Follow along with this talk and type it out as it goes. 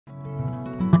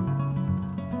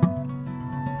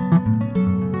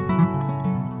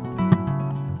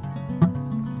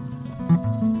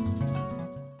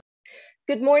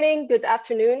Good morning, good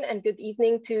afternoon, and good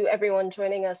evening to everyone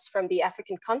joining us from the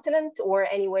African continent or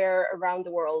anywhere around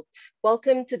the world.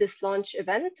 Welcome to this launch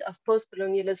event of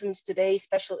Post-Colonialisms Today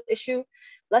special issue,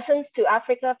 Lessons to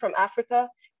Africa from Africa,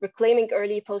 Reclaiming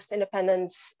Early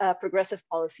Post-Independence Progressive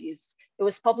Policies. It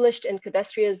was published in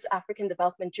CODESRIA's African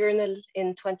Development Journal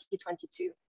in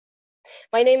 2022.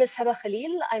 My name is Heba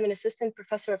Khalil. I'm an assistant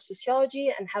professor of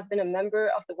sociology and have been a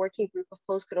member of the working group of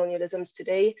Post-Colonialisms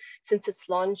Today since its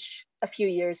launch a few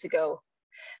years ago.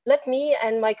 Let me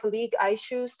and my colleague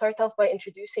Aishu start off by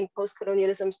introducing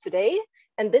Post-Colonialisms Today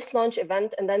and this launch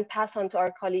event, and then pass on to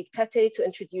our colleague Tete to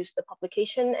introduce the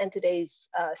publication and today's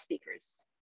speakers.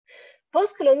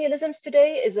 Post-Colonialisms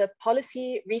Today is a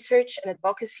policy, research, and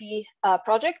advocacy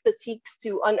project that seeks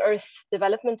to unearth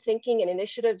development thinking and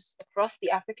initiatives across the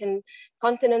African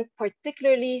continent,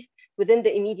 particularly within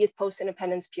the immediate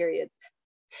post-independence period.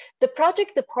 The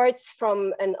project departs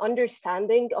from an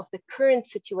understanding of the current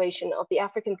situation of the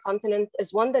African continent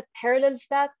as one that parallels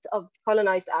that of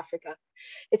colonized Africa.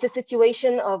 It's a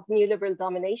situation of neoliberal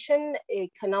domination,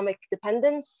 economic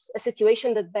dependence, a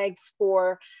situation that begs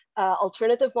for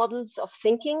alternative models of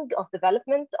thinking, of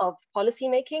development, of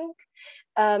policymaking.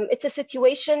 It's a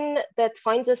situation that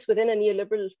finds us within a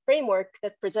neoliberal framework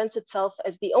that presents itself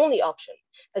as the only option,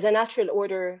 as a natural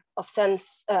order of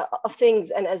sense of things,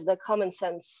 and as the common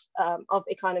sense of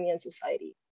economy and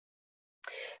society.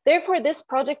 Therefore, this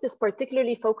project is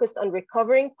particularly focused on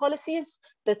recovering policies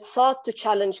that sought to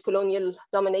challenge colonial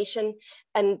domination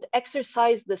and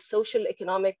exercise the social,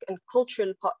 economic, and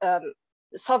cultural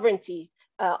sovereignty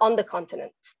on the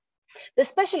continent. The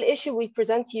special issue we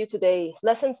present to you today,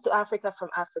 Lessons to Africa from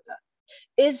Africa,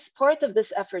 is part of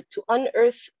this effort to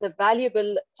unearth the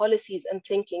valuable policies and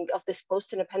thinking of this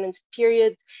post-independence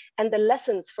period and the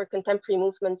lessons for contemporary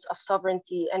movements of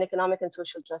sovereignty and economic and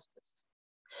social justice.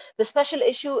 The special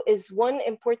issue is one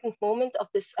important moment of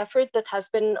this effort that has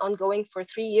been ongoing for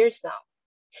 3 years now.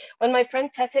 When my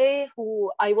friend Tete,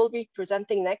 who I will be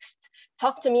presenting next,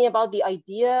 talked to me about the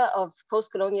idea of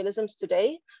post-colonialisms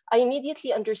today, I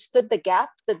immediately understood the gap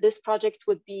that this project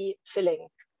would be filling.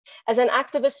 As an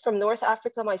activist from North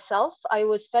Africa myself, I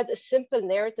was fed a simple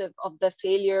narrative of the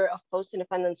failure of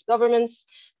post-independence governments,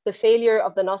 the failure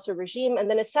of the Nasser regime, and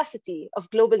the necessity of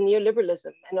global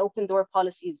neoliberalism and open door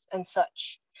policies and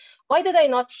such. Why did I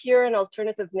not hear an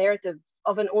alternative narrative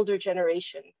of an older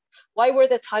generation? Why were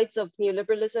the tides of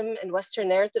neoliberalism and Western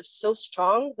narratives so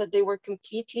strong that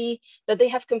they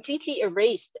have completely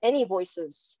erased any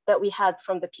voices that we had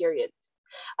from the period?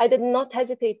 I did not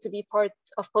hesitate to be part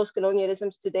of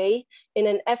post-colonialisms today in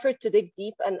an effort to dig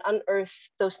deep and unearth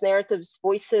those narratives,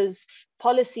 voices,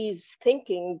 policies,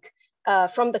 thinking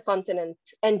from the continent,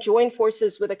 and join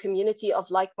forces with a community of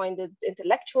like-minded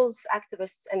intellectuals,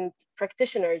 activists, and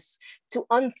practitioners to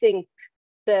unthink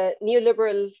the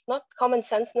neoliberal, not common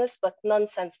senseness, but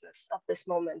nonsenseness of this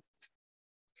moment.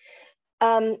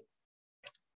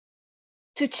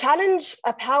 To challenge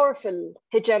a powerful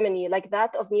hegemony like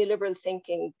that of neoliberal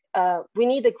thinking, we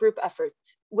need a group effort,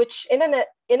 which in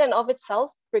and of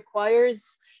itself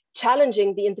requires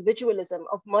challenging the individualism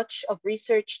of much of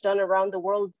research done around the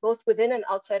world, both within and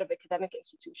outside of academic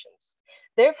institutions.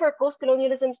 Therefore,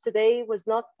 Post-Colonialisms Today was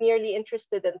not merely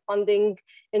interested in funding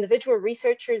individual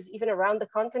researchers even around the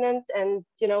continent and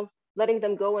letting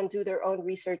them go and do their own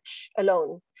research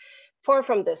alone. Far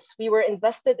from this, we were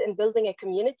invested in building a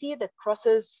community that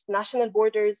crosses national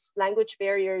borders, language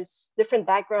barriers, different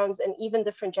backgrounds, and even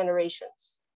different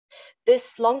generations.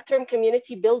 This long-term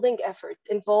community building effort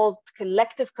involved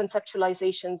collective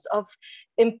conceptualizations of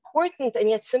important and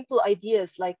yet simple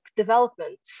ideas like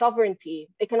development, sovereignty,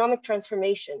 economic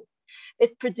transformation.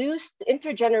 It produced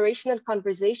intergenerational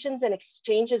conversations and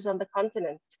exchanges on the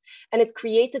continent, and it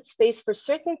created space for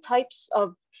certain types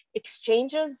of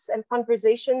exchanges and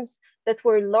conversations that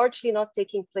were largely not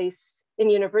taking place in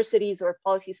universities or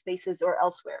policy spaces or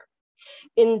elsewhere.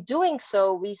 In doing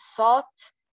so, we sought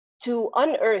to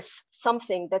unearth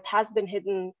something that has been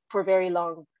hidden for very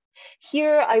long.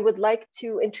 Here, I would like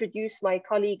to introduce my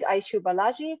colleague Aishu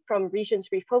Balaji from Regions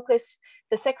Refocus,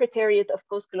 the Secretariat of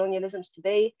Post-Colonialisms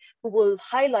Today, who will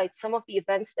highlight some of the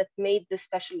events that made this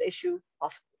special issue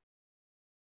possible.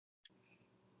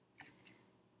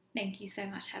 Thank you so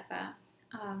much, Heba.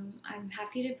 I'm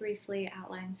happy to briefly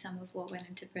outline some of what went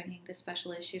into bringing this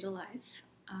special issue to life.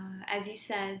 As you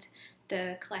said,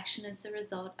 the collection is the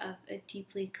result of a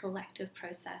deeply collective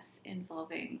process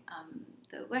involving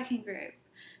the working group,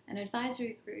 an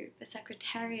advisory group, a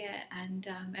secretariat, and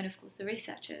of course the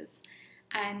researchers.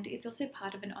 And it's also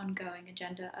part of an ongoing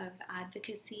agenda of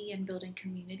advocacy and building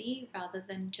community rather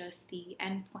than just the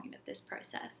end point of this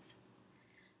process.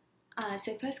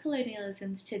 So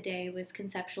Post-Colonialisms Today was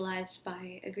conceptualized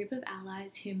by a group of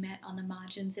allies who met on the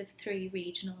margins of 3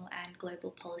 regional and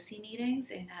global policy meetings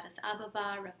in Addis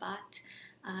Ababa,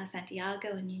 Rabat,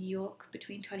 Santiago, and New York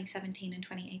between 2017 and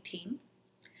 2018.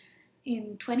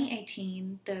 In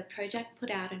 2018, the project put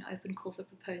out an open call for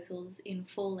proposals in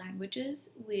 4 languages,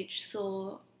 which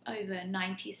saw over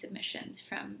 90 submissions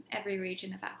from every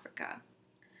region of Africa.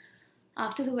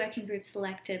 After the working group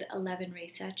selected 11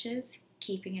 researchers,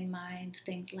 keeping in mind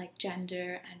things like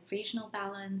gender and regional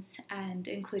balance, and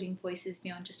including voices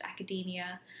beyond just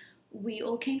academia, we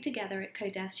all came together at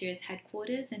CODESRIA's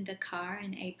headquarters in Dakar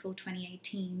in April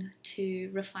 2018 to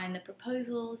refine the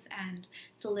proposals and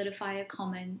solidify a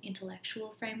common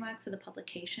intellectual framework for the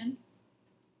publication.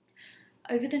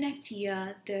 Over the next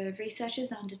year, the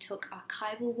researchers undertook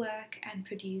archival work and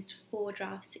produced 4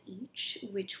 drafts each,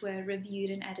 which were reviewed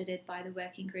and edited by the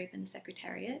working group and the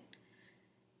Secretariat.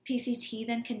 PCT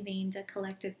then convened a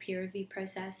collective peer review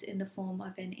process in the form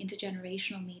of an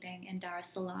intergenerational meeting in Dar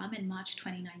es Salaam in March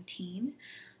 2019.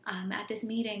 At this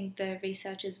meeting, the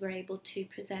researchers were able to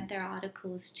present their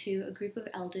articles to a group of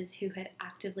elders who had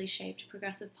actively shaped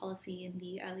progressive policy in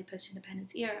the early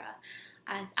post-independence era,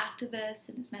 as activists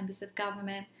and as members of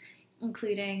government,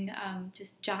 including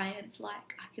just giants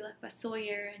like Akilakwa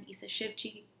Sawyer and Issa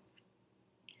Shivji.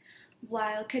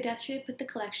 While CODESRIA put the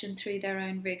collection through their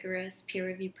own rigorous peer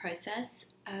review process,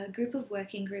 a group of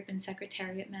working group and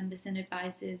secretariat members and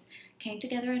advisors came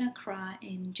together in Accra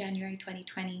in January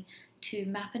 2020 to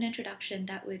map an introduction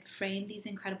that would frame these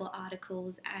incredible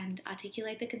articles and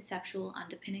articulate the conceptual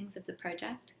underpinnings of the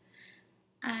project.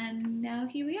 And now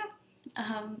here we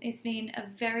are. It's been a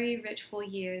very rich 4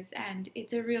 years, and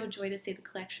it's a real joy to see the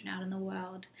collection out in the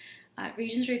world.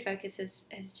 Regions Refocus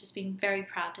has just been very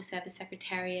proud to serve as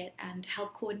Secretariat and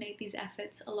help coordinate these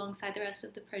efforts alongside the rest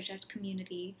of the project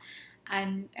community,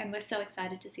 and we're so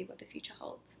excited to see what the future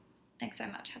holds. Thanks so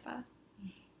much, Heba.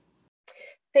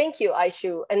 Thank you,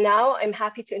 Aishu. And now I'm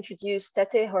happy to introduce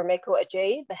Tete Hormeko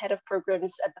Ajay, the head of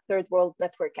programs at the Third World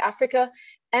Network Africa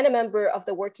and a member of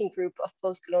the working group of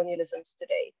Post-Colonialisms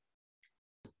Today.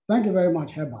 Thank you very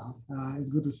much, Heba. It's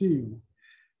good to see you.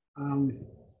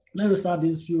 Let me start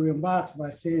these few remarks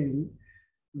by saying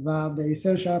that the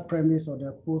essential premise of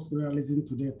the Post-Colonialism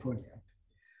Today project,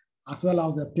 as well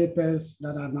as the papers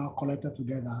that are now collected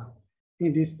together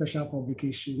in this special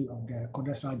publication of the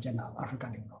CODESRIA Journal,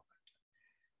 African Development,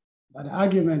 that the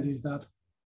argument is that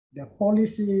the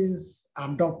policies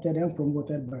adopted and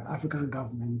promoted by African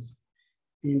governments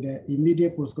in the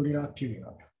immediate post-colonial period,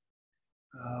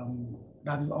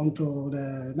 that is until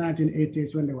the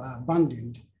 1980s when they were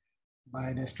abandoned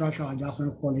by the structural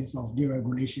adjustment policies of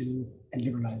deregulation and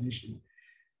liberalization,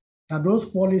 that those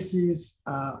policies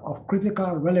are of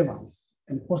critical relevance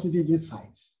and positive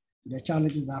insights to the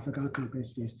challenges that African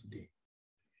countries face today.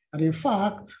 And in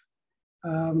fact,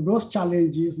 those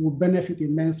challenges will benefit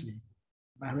immensely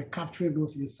by recapturing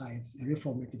those insights and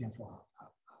reformatting them for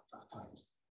our times.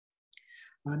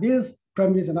 Now, this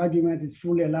premise and argument is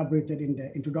fully elaborated in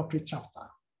the introductory chapter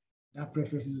that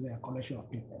prefaces the collection of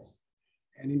papers.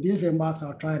 And in these remarks,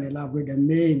 I'll try and elaborate the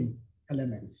main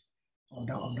elements of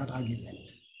that argument.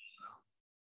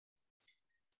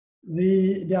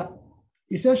 There are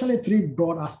essentially 3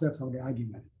 broad aspects of the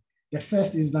argument. The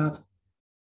first is that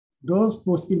those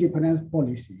post-independence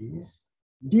policies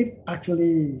did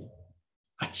actually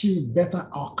achieve better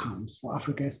outcomes for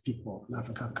Africa's people and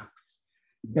African countries.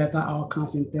 Better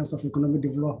outcomes in terms of economic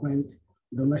development,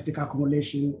 domestic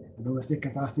accumulation, domestic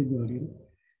capacity building,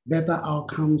 better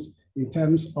outcomes in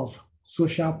terms of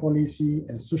social policy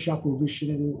and social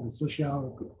provision and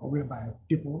social work by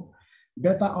people,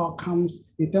 better outcomes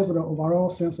in terms of the overall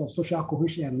sense of social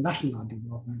cohesion and national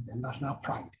development and national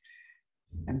pride,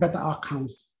 and better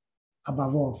outcomes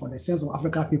above all for the sense of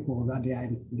African people that they are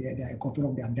in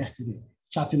control of their destiny,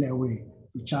 charting their way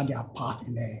to chart their path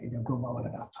in the global world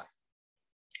at that time.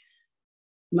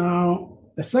 Now,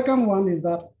 the second one is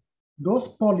that those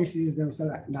policies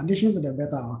themselves, in addition to the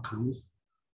better outcomes,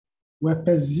 were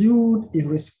pursued in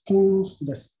response to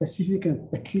the specific and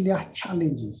peculiar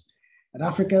challenges that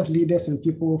Africa's leaders and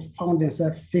people found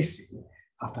themselves facing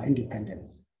after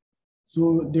independence.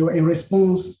 So they were in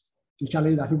response to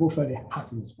challenges that people felt they had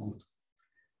to respond to.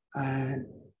 And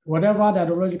whatever the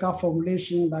ideological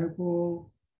formulation that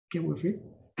people came with it,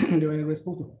 they were in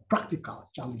response to practical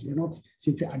challenges, they're not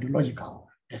simply ideological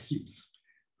pursuits.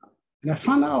 And the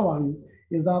final one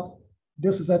is that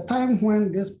this was a time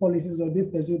when these policies were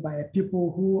being pursued by a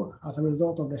people who, as a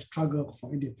result of the struggle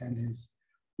for independence,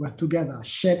 were together,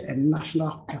 shared a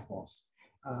national purpose,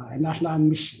 a national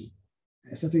mission,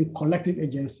 a certain collective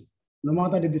agency no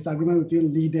matter the disagreement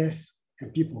between leaders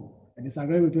and people, the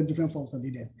disagreement between different forms of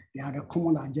leaders, they had a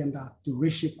common agenda to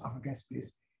reshape Africa's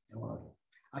place in the world.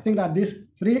 I think that these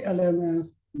three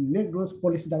elements make those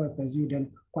policies that were pursued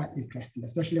then quite interesting,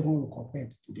 especially when we compare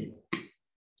it today.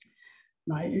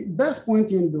 Now, it bears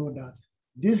pointing though that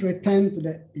this return to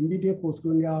the immediate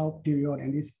post-colonial period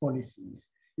and these policies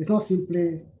is not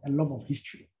simply a love of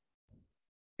history.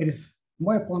 It is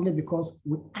more importantly because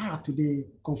we are today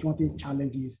confronting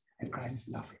challenges and crises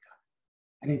in Africa.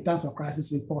 And in terms of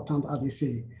crisis, it's important, as they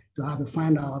say, to have to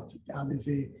find out, as they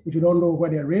say, if you don't know where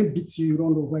the rain beats you, you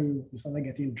don't know where you start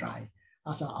getting dry.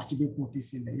 As Archibald put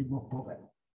this in the Igbo proverb.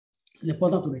 It's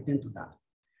important to return to that.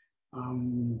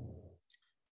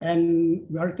 And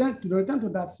we are return to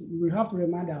that, we have to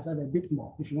remind ourselves a bit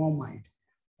more, if you don't mind,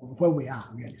 of where we are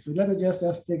really. So let me just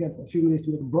take a few minutes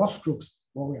to make broad strokes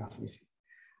what we are facing.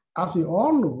 As we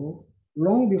all know,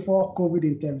 long before COVID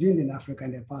intervened in Africa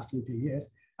in the past 20 years,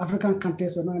 African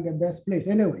countries were not in the best place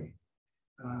anyway.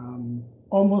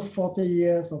 Almost 40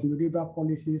 years of neoliberal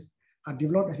policies had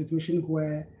developed a situation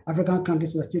where African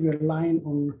countries were still relying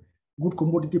on good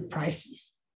commodity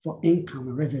prices for income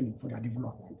and revenue for their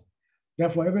development.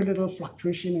 Therefore, every little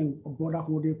fluctuation in broader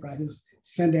commodity prices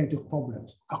sent them into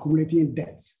problems, accumulating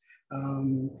debts.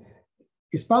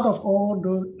 As part of all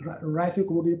those rising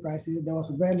commodity prices, there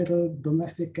was very little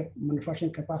domestic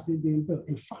manufacturing capacity being built.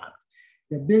 In fact,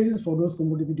 the basis for those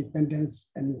commodity dependence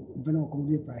and depending on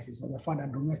commodity prices was the fact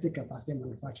that domestic capacity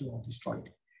manufacturing was destroyed.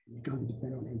 We can't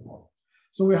depend on import.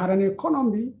 So we had an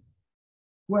economy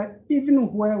where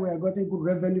even where we are getting good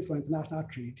revenue for international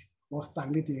trade was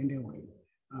stagnating anyway.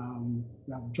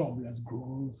 We have jobless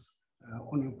growth,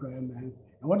 unemployment. And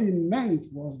what it meant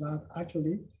was that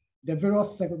actually the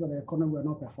various sectors of the economy were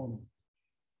not performing.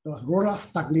 There was rural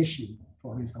stagnation,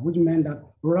 for instance, which meant that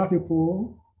rural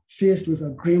people faced with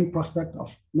a grim prospect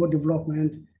of no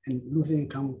development and losing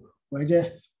income were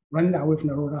just running away from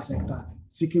the rural sector,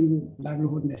 seeking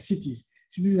livelihood in the cities.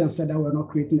 Cities themselves that were not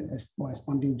creating or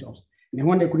expanding jobs. And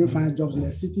when they couldn't find jobs in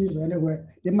the cities or anywhere,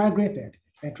 they migrated.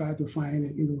 They tried to find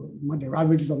the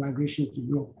ravages of migration to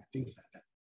Europe and things like that.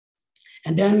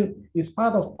 And then, in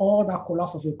spite of all that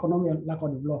collapse of the economy and lack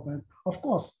of development, of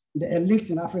course, the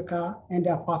elites in Africa and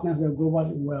their partners in the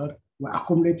global world were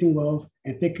accumulating wealth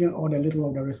and taking all the little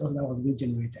of the resources that was being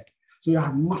generated. So you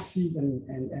have massive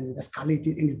and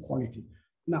escalating inequality.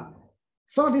 Now,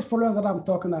 some of these problems that I'm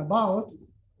talking about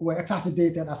were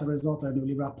exacerbated as a result of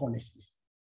neoliberal policies.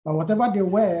 But whatever they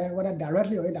were, whether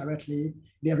directly or indirectly,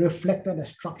 they reflected the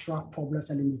structural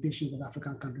problems and limitations that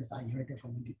African countries are inherited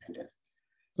from independence.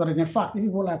 So that in fact,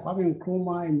 people like Kwame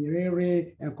Nkrumah and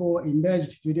Nyerere and co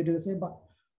emerged today, they say, but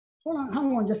hold on,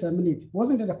 hang on just a minute.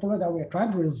 Wasn't it a problem that we were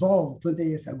trying to resolve 20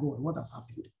 years ago? And what has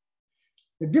happened?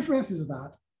 The difference is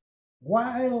that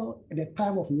while at the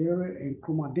time of Nyerere and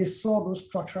Nkrumah, they saw those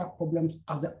structural problems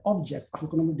as the object of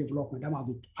economic development that must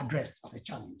be addressed as a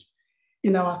challenge.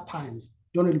 In our times,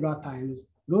 during liberal times,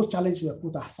 those challenges were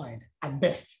put aside at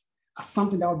best as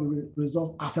something that would be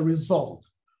resolved as a result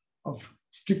of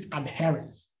strict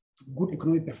adherence to good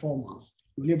economic performance,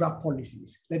 liberal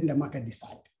policies, letting the market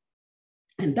decide.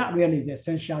 And that really is the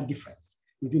essential difference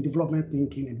between development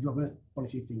thinking and development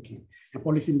policy thinking and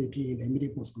policy making in the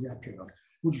immediate post-colonial period,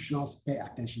 which you should not pay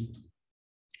attention to.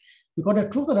 Because the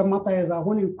truth of the matter is that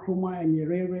when Nkrumah and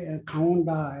Nyerere and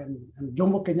Kaunda and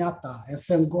Jomo Kenyatta and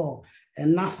Senghor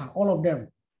and NASA, all of them,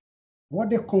 what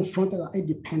they confronted at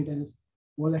independence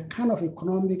was a kind of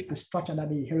economic and structure that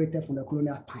they inherited from the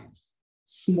colonial times.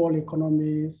 Small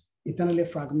economies, internally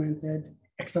fragmented,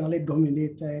 externally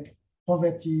dominated,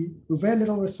 poverty, with very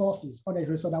little resources. All the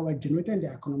resources that were generated in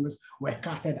their economies were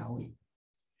carted away.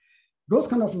 Those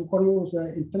kind of economies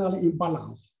were internally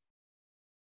imbalanced,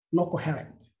 not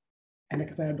coherent, and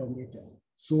externally dominated.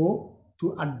 So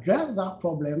to address that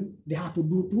problem, they had to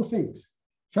do two things.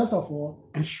 First of all,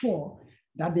 ensure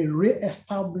that they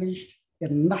re-established a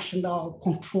national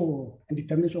control and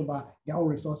determination over their own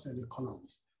resources and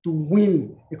economies to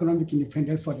win economic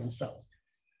independence for themselves.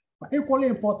 But equally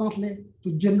importantly,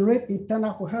 to generate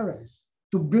internal coherence,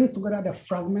 to bring together the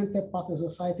fragmented parts of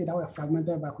society that were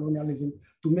fragmented by colonialism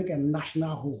to make a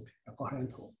national whole, a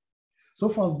coherent whole. So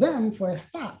for them, for a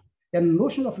start, the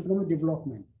notion of economic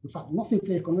development, in fact, not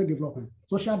simply economic development,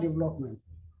 social development,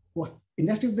 was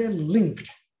inextricably linked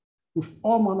with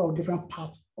all manner of different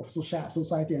parts of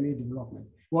society and development.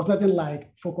 It was nothing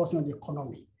like focusing on the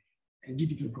economy and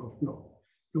GDP growth, no.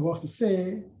 It was to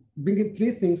say, bringing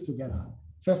three things together.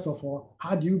 First of all,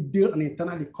 how do you build an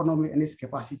internal economy and its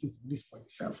capacity to do this for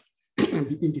itself and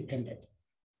be independent?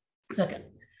 Second,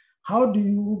 how do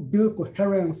you build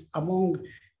coherence among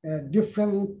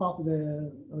different parts of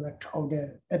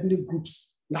the ethnic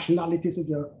groups, nationalities which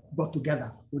are brought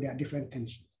together with their different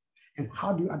tensions? And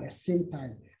how do you at the same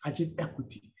time achieve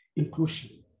equity,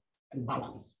 inclusion, and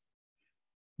balance?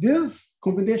 This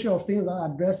combination of things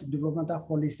that address developmental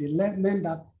policy meant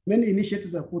that many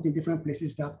initiatives were put in different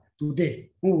places that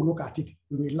today, when we look at it,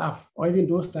 we may laugh, or even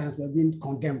those times were being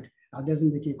condemned as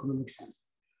doesn't make economic sense.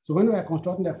 So when we are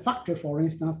constructing a factory, for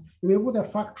instance, you may put a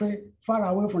factory far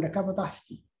away from the capital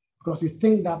city because you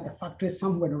think that a factory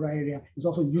somewhere in the right area is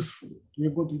also useful to be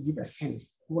able to give a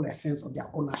sense of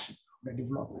their ownership of the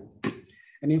development.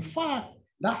 And in fact,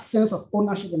 that sense of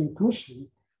ownership and inclusion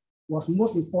was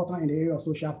most important in the area of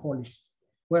social policy,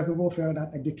 where people felt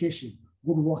that education,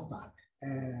 good water,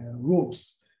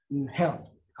 roads, health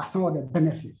are some of the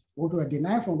benefits which were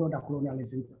denied from the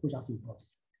colonialism, which has been brought.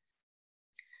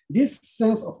 This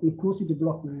sense of inclusive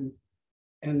development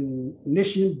and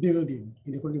nation building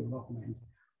in economic development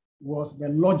was the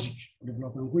logic of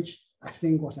development, which I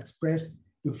think was expressed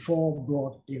in 4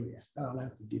 broad areas that I'd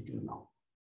like to detail now.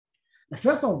 The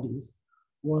first of these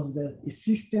was the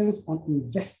insistence on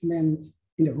investment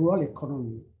in the rural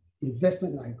economy,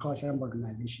 investment in agriculture and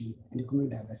modernization, and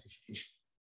economic diversification.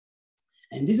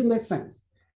 And this makes sense.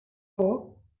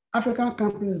 So African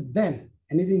countries then,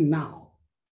 and even now,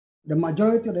 the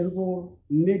majority of the people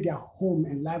made their home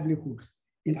and livelihoods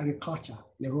in agriculture,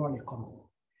 in the rural economy.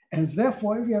 And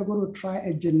therefore, if you are going to try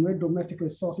and generate domestic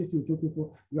resources to improve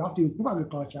people, you have to improve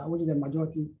agriculture, which is the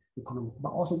majority economy, but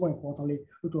also more importantly,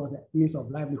 which was the means of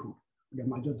livelihood for the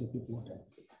majority of people there.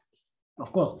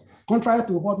 Of course, contrary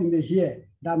to what you may hear,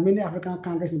 that many African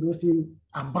countries in those things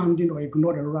abandoned or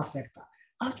ignored the rural sector.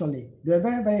 Actually, they were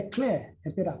very, very clear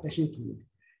and paid attention to it.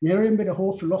 Nyeri made a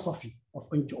whole philosophy of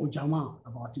Ojama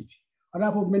about it. Other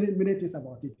people many things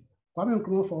about it. Kwame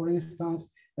Nkrumah, for instance,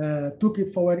 took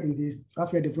it forward in his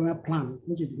Africa Development Plan,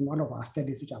 which is in one of our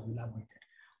studies, which I've elaborated,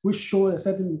 which shows a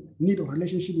certain need of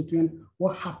relationship between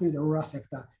what happens in the rural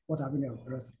sector, what happens in the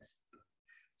rest of the sector.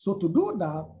 So to do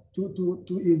that,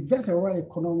 to invest in the rural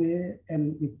economy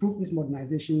and improve its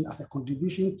modernization as a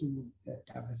contribution to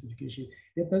diversification,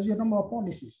 they pursued a number of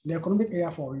policies. In the economic area,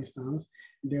 for instance,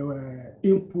 there were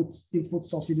input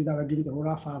subsidies that were given to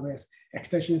rural farmers,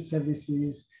 extension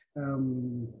services,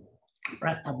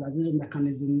 price stabilization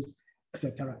mechanisms,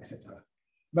 etc., etc.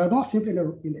 But not simply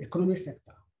in the economic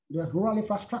sector. There was rural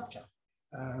infrastructure,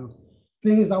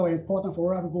 things that were important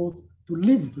for rural people to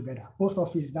live together, post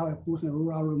offices that were posted in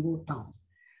rural remote towns.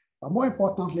 But more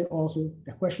importantly, also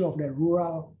the question of the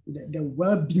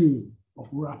well-being of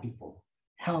rural people,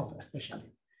 health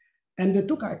especially. And they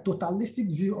took a totalistic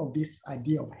view of this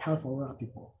idea of health for rural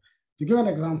people. To give an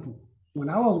example, when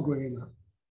I was growing up,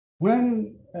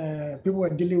 when people were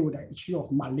dealing with the issue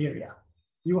of malaria,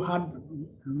 you had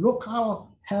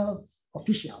local health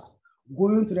officials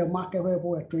going to the market where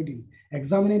people were trading,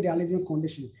 examining their living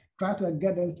conditions, try to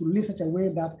get them to live such a way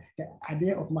that the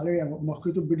idea of malaria,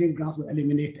 mosquito breeding grounds were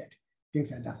eliminated,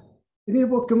 things like that.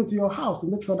 People came to your house to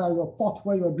make sure that your pot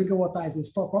where your drinking water is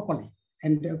stored properly,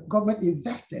 and the government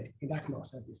invested in that kind of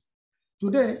service.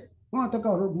 Today, when I talk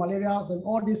about malaria,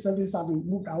 all these services have been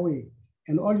moved away,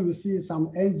 and all you will see is some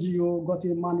NGO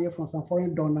getting money from some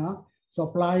foreign donor,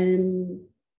 supplying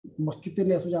mosquito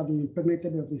nets which have been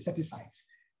impregnated with insecticides.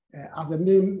 As the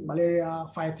main malaria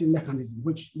fighting mechanism,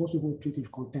 which most people treat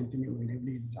with contempt anyway, they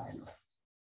blaze dry.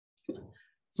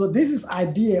 So this is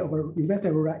idea of an investor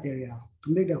in rural area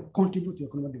to make them contribute to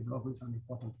economic development is an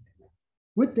important thing,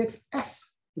 which takes us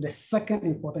to the second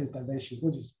important intervention,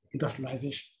 which is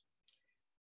industrialization.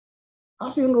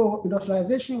 As you know,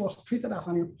 industrialization was treated as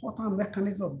an important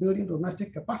mechanism of building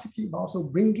domestic capacity, but also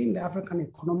bringing the African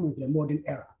economy into the modern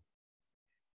era.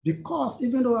 Because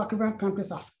even though African countries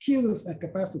have skills and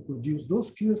capacity to produce, those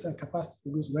skills and capacity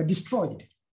to produce were destroyed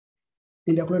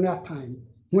in the colonial time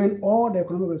when all the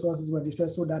economic resources were destroyed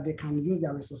so that they can use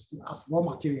their resources as raw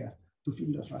materials to feed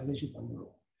industrialization from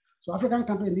Europe. So African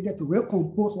countries needed to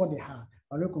recompose what they had,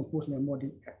 or recompose their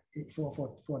modern for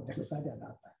the society at that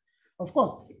time. Of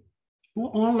course,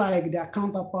 unlike their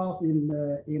counterparts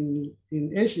in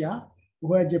Asia,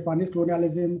 where Japanese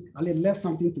colonialism only left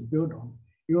something to build on,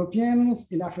 Europeans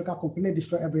in Africa completely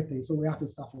destroyed everything, so we have to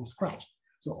start from scratch.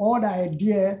 So all the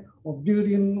idea of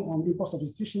building on import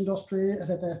substitution industry, et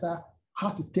cetera,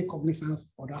 had to take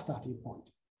cognizance of that starting point.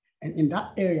 And in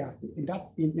that area, in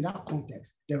that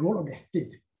context, the role of the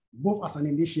state, both as an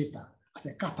initiator, as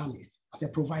a catalyst, as a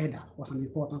provider, was an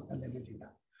important element in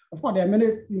that. Of course, there are many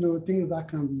things that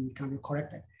can be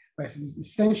corrected, but it's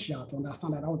essential to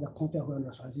understand that that was the context where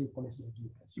industrialization policy was being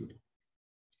pursued.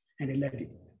 And they led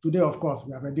it. Today, of course,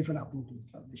 we have a different approach to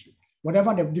industrialization.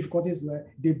 whatever the difficulties were,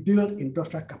 they built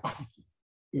industrial capacity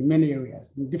in many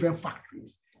areas, in different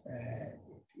factories.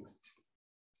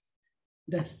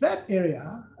 The third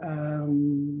area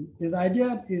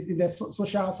is in the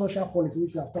social policy,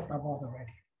 which we have talked about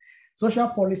already. Social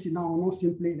policy now not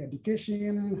simply in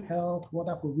education, health,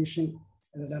 water provision,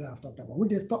 that I've talked about,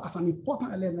 which is thought as an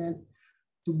important element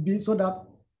to be so that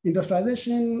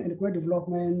industrialization and economic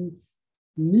development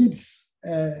needs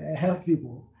health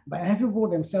people, but health people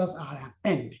themselves are an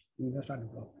end in industrial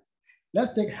development.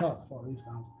 Let's take health, for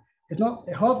instance. It's not,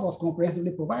 health was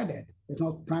comprehensively provided. It's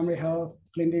not primary health,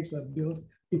 clinics were built,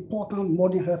 important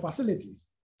modern health facilities.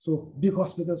 So big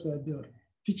hospitals were built,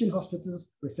 teaching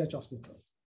hospitals, research hospitals.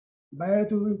 But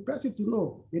to impress you to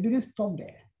know, they didn't stop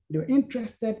there. They were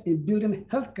interested in building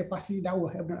health capacity that will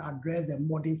help them address the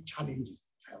modern challenges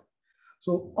of health.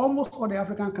 So almost all the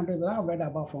African countries that I've read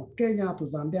about, from Kenya to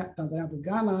Zambia, Tanzania to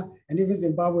Ghana, and even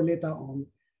Zimbabwe later on,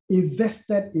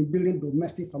 invested in building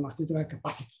domestic pharmaceutical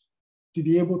capacity to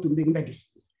be able to make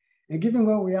medicines. And given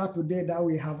where we are today, that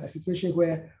we have a situation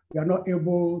where we are not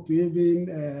able to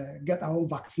even get our own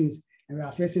vaccines, and we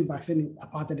are facing vaccine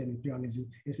apartheid and imperialism,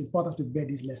 it's important to bear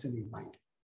this lesson in mind.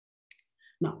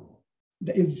 Now,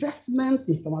 the investment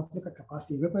in pharmaceutical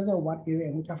capacity represents one area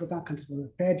in which African countries were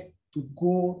prepared to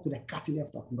go to the cutting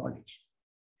edge of knowledge.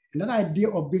 And that idea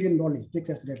of building knowledge takes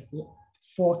us to the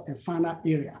fourth and final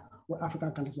area where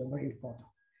African countries were very important.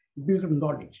 Build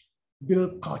knowledge,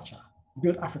 build culture,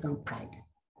 build African pride.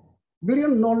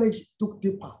 Building knowledge took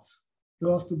two parts. It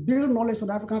was to build knowledge so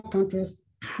that African countries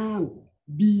can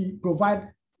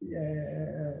provide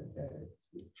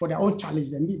for their own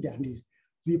challenges and meet their needs,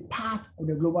 to be part of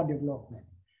the global development.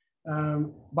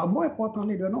 But more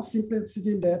importantly, they were not simply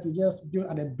sitting there to just build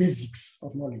at the basics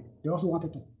of knowledge. They also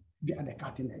wanted to be at the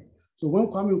cutting edge. So when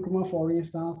Kwame Nkrumah, for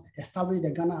instance, established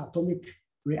the Ghana Atomic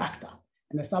Reactor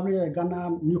and established the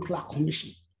Ghana Nuclear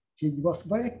Commission, he was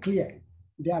very clear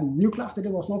that nuclear study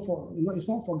was not for, it's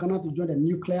not for Ghana to join the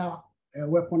nuclear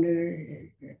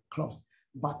weaponry clubs,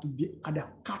 but to be at the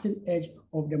cutting edge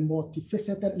of the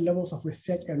multifaceted levels of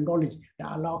research and knowledge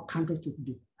that allow countries to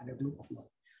be at the globe of knowledge.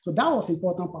 So that was an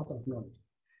important part of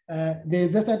knowledge. They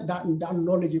invested that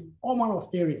knowledge in all manner of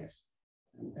areas.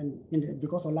 And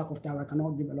because of lack of time, I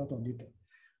cannot give a lot of detail.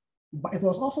 But it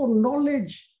was also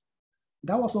knowledge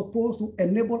that was supposed to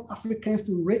enable Africans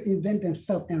to reinvent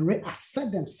themselves and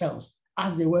reassert themselves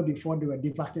as they were before they were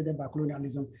devastated by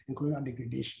colonialism and colonial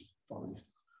degradation, for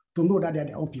instance. To know that they are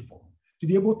their own people, to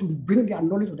be able to bring their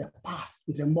knowledge of the past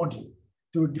into the modern,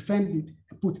 to defend it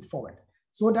and put it forward.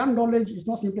 So that knowledge is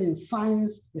not simply in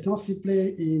science, it's not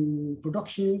simply in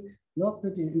production, not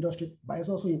simply in industry, but it's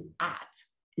also in art,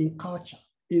 in culture,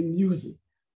 in music,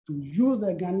 to use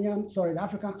the the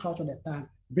African culture at the time,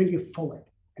 bring it forward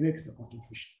and make the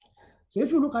contribution. So if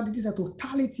you look at it, this is a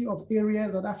totality of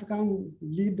areas that African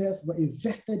leaders were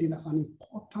invested in as an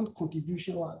important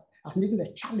contribution or as meeting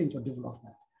the challenge of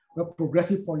development, where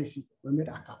progressive policy were made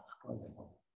across the board.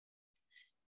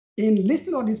 In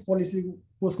listing all these policies,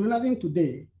 post-colonialism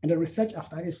today and the research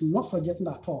after it is not suggesting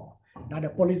at all that the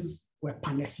policies were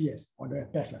panaceas or they were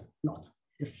perfect, not.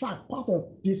 In fact, part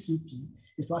of PCT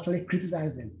is to actually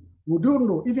criticize them. We don't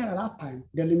know, even at that time,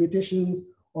 the limitations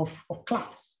of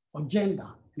class, of gender,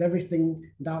 and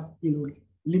everything that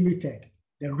limited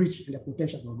the reach and the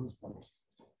potential of those policies.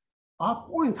 Our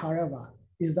point, however,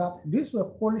 is that these were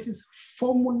policies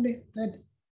formulated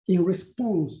in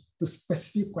response to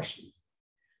specific questions.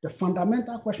 The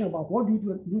fundamental question about what do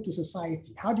you do to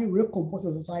society? How do you recompose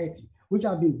a society which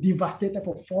have been devastated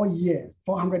for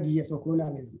 400 years of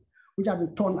colonialism, which have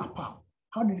been torn apart?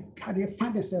 How do they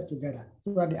find themselves together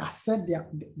so that they assert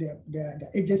their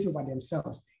agency over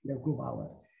themselves in the global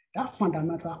world? That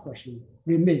fundamental question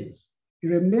remains. It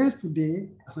remains today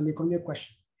as an economic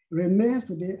question. It remains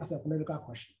today as a political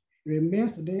question. It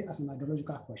remains today as an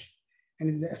ideological question. And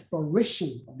it's the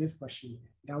exploration of this question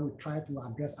that we try to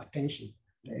address attention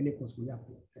to the early post-colonial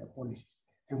policies,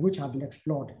 and which have been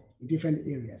explored in different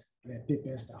areas in the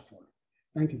papers that follow.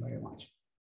 Thank you very much.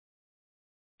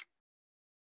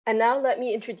 And now let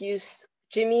me introduce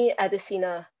Jimmy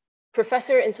Adesina,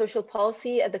 Professor in Social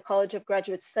Policy at the College of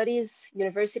Graduate Studies,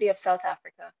 University of South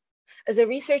Africa. As a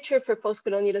researcher for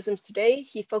Post-Colonialisms Today,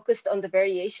 he focused on the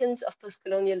variations of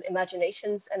post-colonial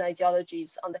imaginations and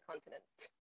ideologies on the continent.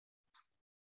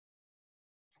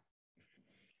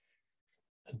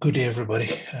 Good day, everybody.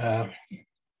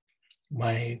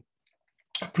 My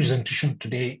presentation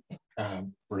today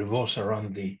revolves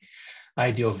around the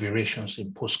idea of variations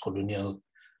in post-colonial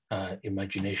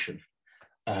imagination.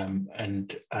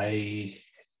 And I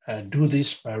do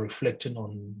this by reflecting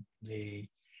on the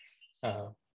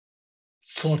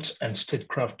thought and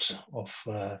statecraft of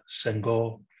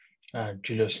Senghor,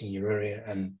 Julius Nyerere,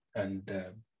 and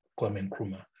Kwame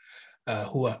Nkrumah,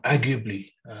 who are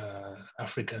arguably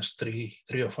Africa's three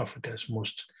of Africa's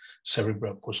most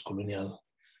cerebral post-colonial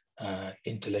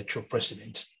intellectual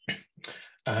presidents.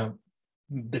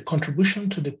 The contribution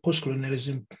to the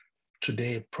Post-Colonialism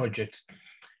Today project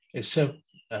is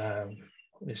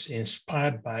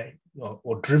inspired by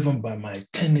or driven by my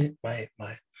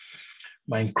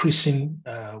increasing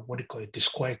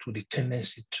disquiet with the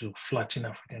tendency to flatten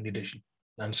African leadership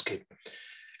landscape,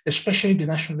 especially the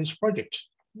nationalist project.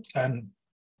 And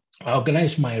I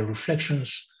organized my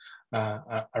reflections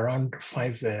around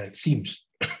 5 themes.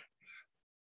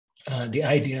 The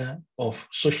idea of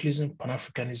socialism,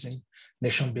 Pan-Africanism,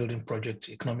 nation-building project,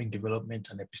 economic development,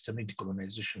 and epistemic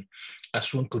decolonization,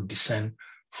 as one could discern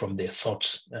from their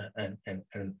thoughts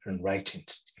and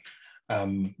writings.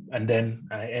 And then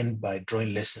I end by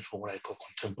drawing lessons for what I call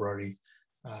contemporary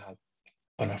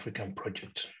Pan-African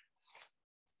project.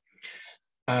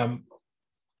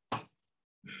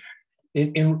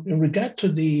 In regard to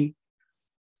the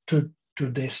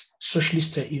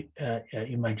socialist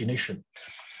imagination,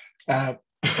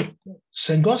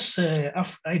 Senghor's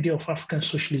idea of African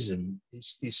socialism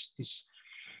is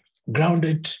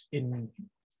grounded in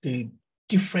the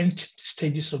different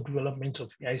stages of development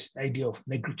of the idea of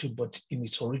negritude, but in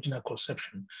its original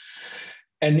conception,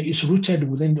 and it's rooted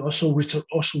within also rooted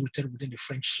within the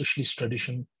French socialist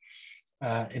tradition,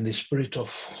 in the spirit of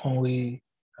Henri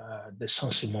de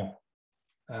Saint-Simon.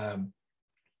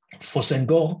 For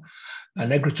Senghor,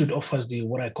 negritude offers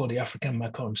what I call the African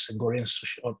marker on Senghorian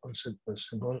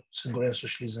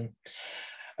socialism,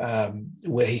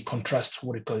 where he contrasts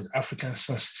what he calls African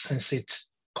sensate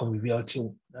conviviality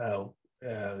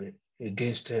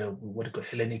against what he call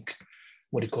Hellenic,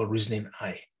 what he call reasoning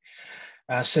eye.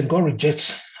 Senghor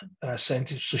rejects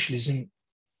scientific socialism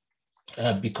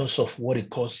because of what he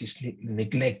calls his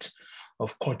neglect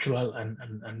of cultural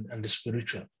and the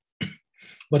spiritual.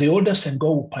 But the older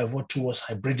Senghor will pivot towards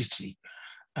hybridity,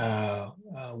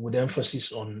 with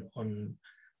emphasis on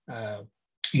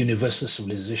universal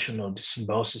civilization or the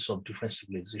symbiosis of different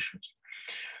civilizations.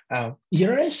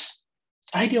 Nyerere's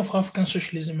idea of African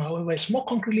socialism, however, is more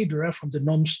concretely derived from the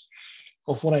norms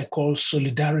of what I call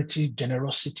solidarity,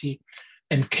 generosity,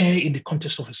 and care in the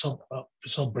context of his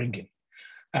upbringing.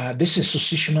 This is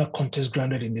associational context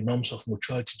grounded in the norms of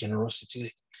mutuality,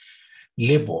 generosity,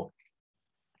 labor,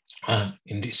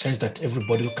 in the sense that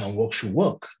everybody who can work should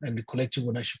work, and the collective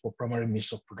ownership of primary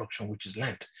means of production, which is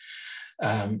land.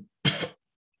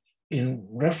 In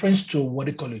reference to what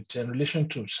they call it, in relation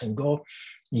to Senghor,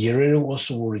 Nyerere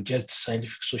also will reject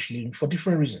scientific socialism for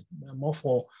different reasons, more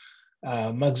for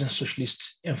Marxian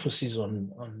socialist emphasis on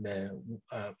the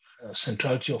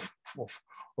centrality of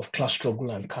class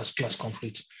struggle and class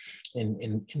conflict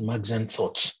in Marxian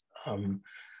thoughts.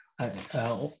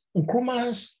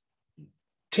 Nkrumah's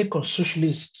take on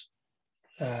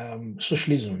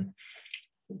socialism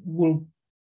will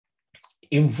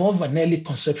involve an early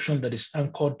conception that is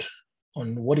anchored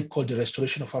on what he called the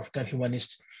restoration of African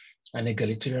humanist and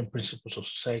egalitarian principles of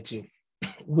society,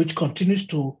 which continues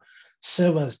to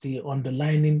serve as the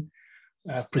underlying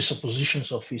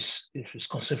presuppositions of his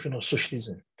conception of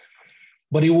socialism.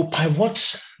 But he will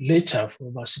pivot later from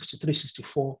about 63,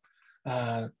 64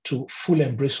 to full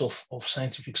embrace of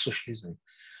scientific socialism.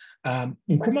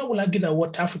 Nkrumah will argue that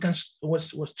what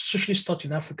socialists thought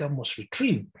in Africa must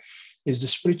retrieve is the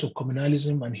spirit of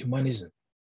communalism and humanism,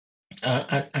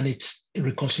 and its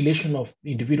reconciliation of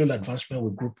individual advancement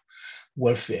with group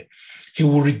welfare. He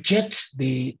will reject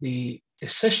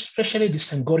especially the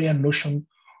Senghorian notion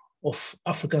of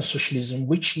African socialism,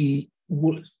 which he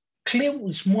will claim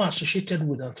is more associated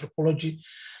with anthropology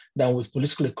than with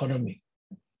political economy.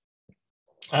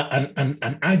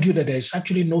 And argue that there is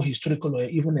actually no historical or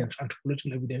even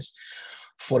anthropological evidence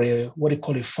for what they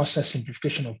call a faster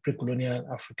simplification of pre-colonial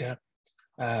Africa,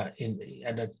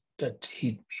 and that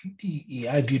he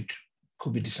argued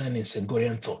could be designed in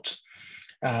Senghorian thought.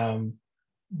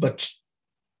 But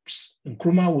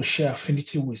Nkrumah will share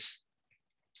affinity with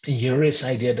Nyerere's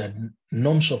idea that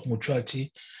norms of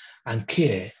mutuality and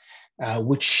care,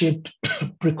 which shaped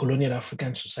pre-colonial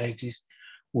African societies,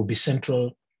 will be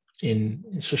central in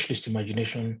socialist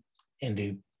imagination in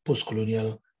the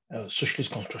post-colonial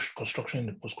socialist construction in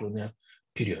the post-colonial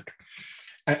period.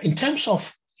 In terms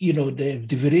of the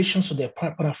variations of their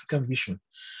Pan-African vision,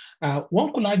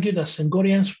 one could argue that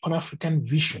Senghorian's Pan-African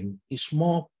vision is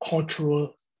more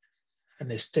cultural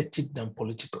and aesthetic than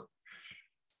political.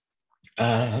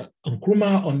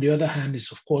 Nkrumah, on the other hand,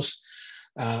 is of course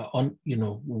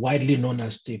widely known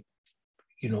as the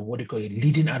what they call a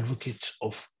leading advocate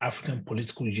of African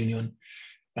political union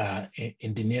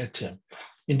in the near term.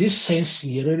 In this sense,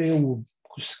 Nyerere would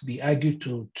be argued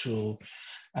to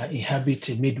inhabit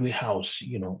a midway house,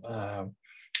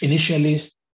 initially,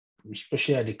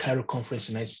 especially at the Cairo conference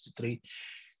in 1963,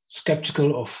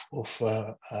 skeptical of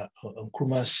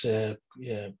Nkrumah's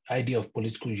idea of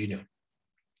political union,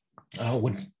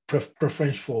 with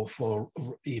preference for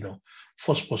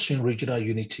first pursuing regional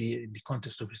unity in the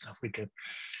context of East Africa.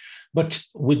 But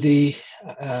with the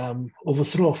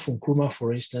overthrow of Nkrumah,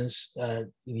 for instance,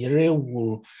 Nyerere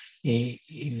will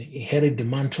inherit the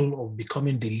mantle of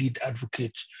becoming the lead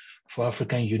advocate for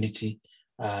African unity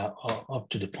up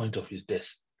to the point of his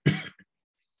death.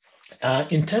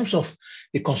 In terms of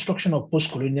the construction of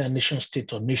post-colonial nation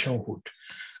state or nationhood,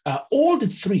 all the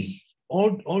three,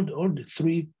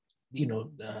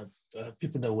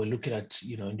 people that we're looking at,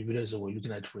 individuals that we're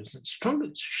looking at, for instance,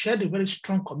 shared a very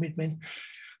strong commitment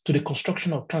to the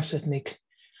construction of trans-ethnic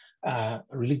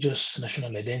religious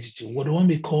national identity, what one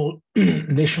may call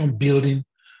nation building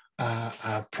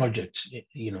projects,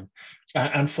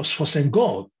 and for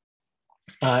Senghor,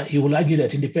 he will argue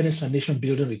that independence and nation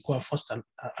building require first,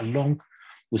 along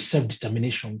with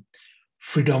self-determination,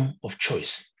 freedom of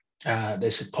choice.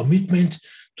 There's a commitment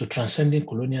to transcending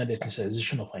colonial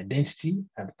ethnicization of identity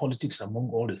and politics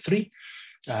among all the three.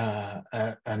 Nyerere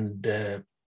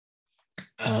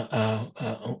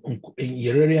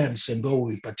and Senghor will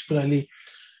be particularly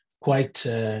quite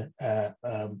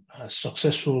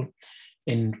successful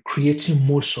in creating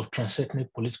modes of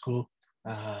trans-ethnic political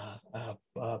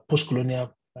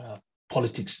post-colonial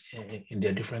politics in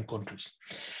their different countries.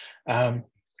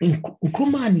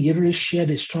 Nkrumah and Nyerere shared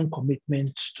a strong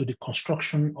commitment to the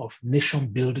construction of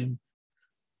nation-building,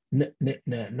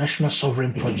 national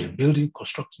sovereign project,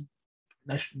 constructing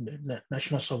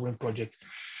national sovereign project,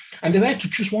 and the right to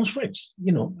choose one's friends,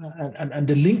 and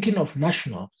the linking of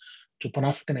national to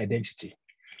Pan-African identity.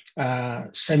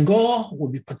 Senghor will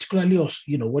be particularly,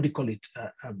 what do you call it,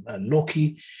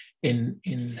 lucky in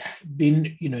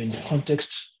being, in the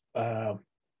context,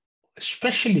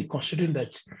 especially considering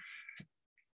that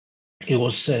he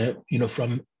was,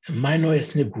 from a minor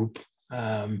ethnic group,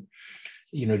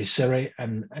 the Sere,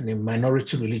 and a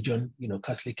minority religion,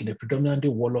 Catholic, in a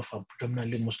predominantly Wolof and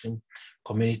predominantly Muslim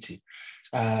community,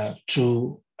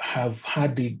 to have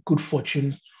had the good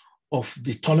fortune of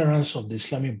the tolerance of the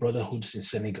Islamic brotherhoods in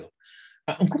Senegal.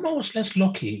 Nkrumah was less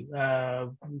lucky,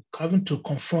 having to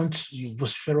confront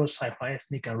vociferous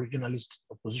hyper-ethnic and regionalist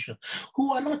opposition,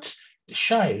 who are not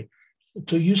shy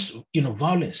to use,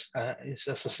 violence, its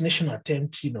assassination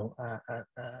attempt,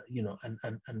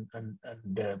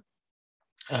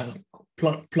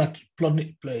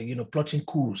 plotting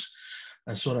coups,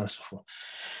 and so on and so forth.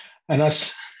 And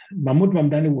as Mahmoud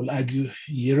Mamdani will argue,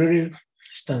 Nyerere's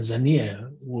Tanzania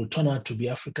will turn out to be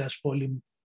Africa's probably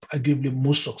arguably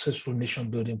most successful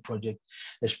nation-building project,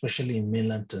 especially in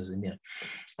mainland Tanzania.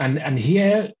 And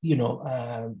here, in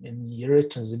Nyerere,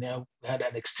 Tanzania, we had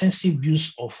an extensive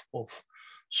use of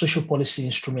social policy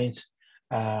instruments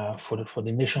for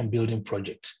the nation-building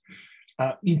project.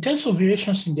 In terms of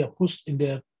variations in their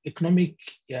economic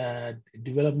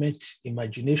development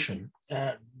imagination,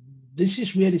 this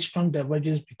is where the strong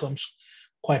divergence becomes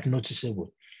quite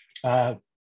noticeable.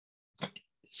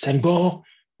 Senghor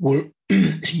will,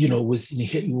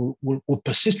 will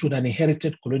persist with an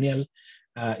inherited colonial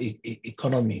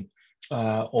economy,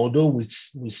 although with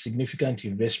significant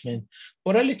investment,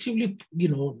 but relatively,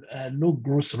 low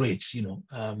growth rates.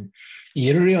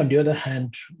 Nyerere, on the other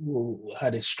hand,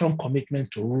 had a strong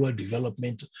commitment to rural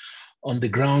development on the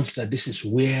grounds that this is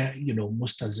where,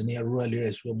 rural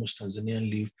areas where most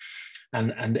Tanzanians live,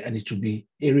 and it will be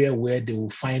area where they will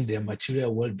find their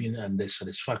material well-being and their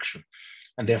satisfaction.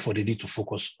 And therefore they need to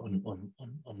focus on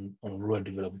rural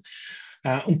development.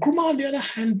 Nkrumah, on the other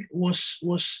hand, was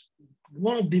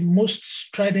one of the most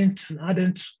strident and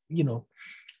ardent,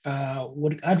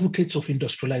 advocates of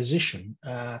industrialization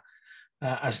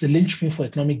as the linchpin for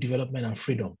economic development and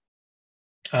freedom,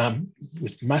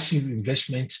 with massive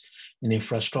investment in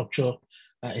infrastructure,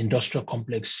 industrial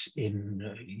complex, in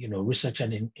research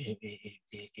and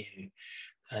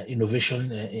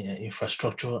innovation,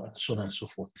 infrastructure, and so on and so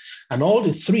forth. And all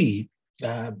the three,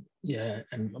 and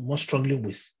more strongly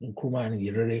with Nkrumah and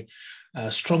Nyerere,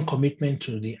 strong commitment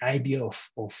to the idea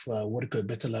of what we call a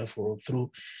better life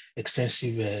through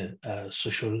extensive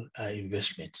social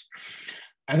investment.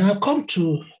 And I'll come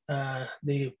to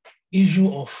the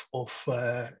issue of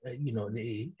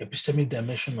the epistemic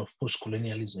dimension of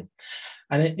post-colonialism.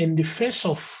 And in the face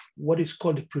of what is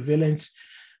called the prevalent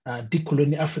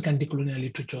African decolonial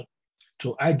literature,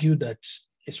 to argue that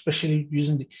especially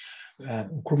using the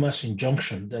Nkrumah's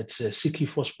injunction that seeking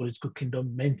first political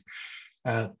kingdom meant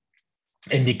a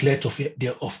neglect of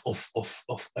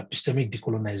epistemic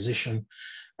decolonization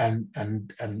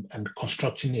and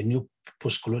constructing a new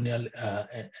post-colonial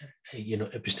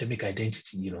epistemic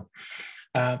identity.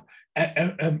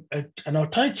 An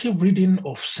alternative reading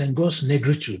of Senghor's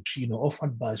negritude,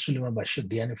 offered by Suleiman Bashir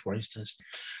Diani, for instance,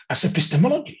 as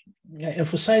epistemology,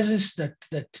 emphasizes that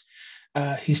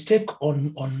his take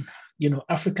on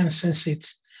African sensate,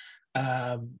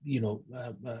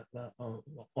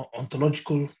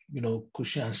 ontological,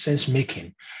 question and sense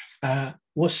making,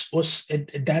 was a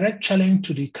direct challenge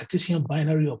to the Cartesian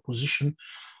binary opposition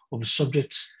of the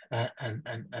subject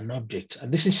and object, and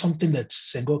this is something that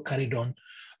Senghor carried on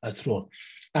throughout.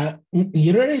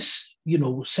 Nyerere's,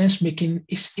 sense making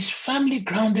is firmly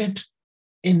grounded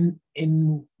in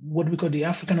what we call the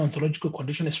African ontological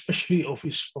condition, especially of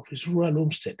his rural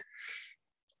homestead,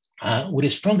 with a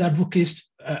strong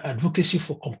advocacy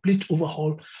for complete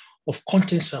overhaul of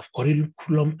contents of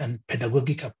curriculum and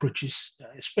pedagogic approaches,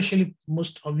 especially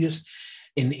most obvious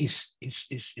in his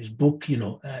book,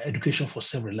 Education for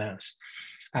Self-Reliance.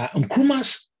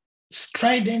 Nkrumah's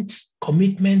strident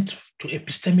commitment to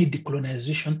epistemic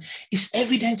decolonization is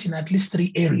evident in at least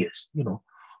 3 areas.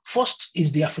 First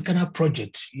is the Africana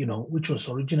Project, which was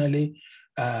originally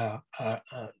under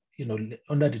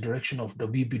the direction of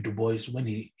W.B. Du Bois when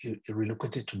he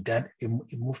relocated to Ghana. He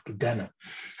moved to Ghana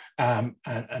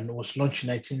and was launched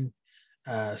in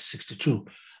 1962.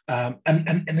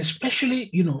 And especially,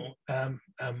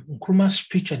 Nkrumah's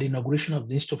speech at the inauguration of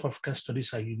the Institute of African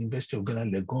Studies at University of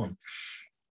Ghana, Legon,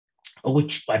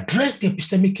 which addressed the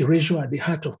epistemic erasure at the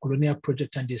heart of colonial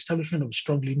project and the establishment of a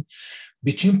strong link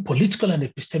between political and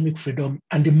epistemic freedom.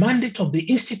 And the mandate of the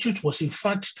institute was, in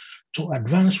fact, to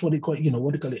advance what they call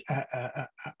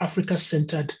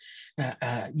Africa-centered,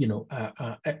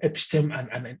 episteme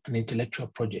and intellectual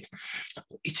project.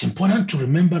 It's important to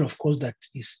remember, of course, that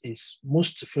his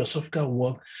most philosophical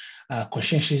work,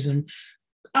 Conscientism,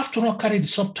 after all, carried the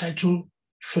subtitle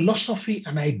Philosophy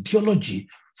and Ideology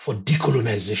for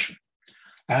Decolonization.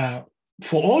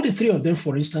 For all the 3 of them,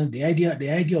 for instance, the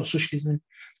idea of socialism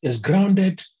is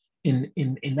grounded in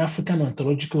African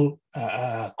ontological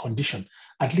condition,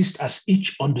 at least as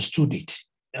each understood it.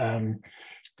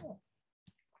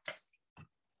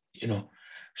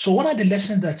 So what are the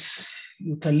lessons that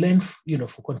you can learn,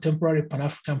 for contemporary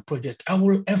Pan-African project? I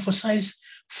will emphasize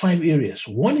 5 areas.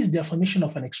 One is the affirmation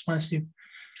of an expansive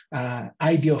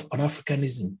idea of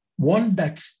Pan-Africanism, one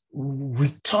that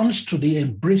returns to the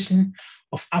embracing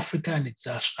of Africa and its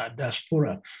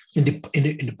diaspora in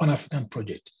the Pan-African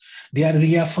project. The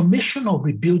reaffirmation of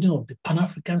rebuilding of the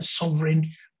Pan-African sovereign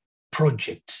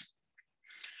project,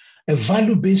 a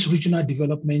value-based regional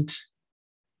development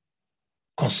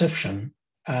conception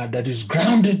that is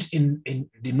grounded in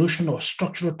the notion of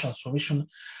structural transformation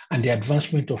and the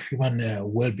advancement of human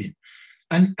well-being,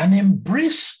 and an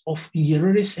embrace of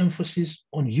Nyerere's emphasis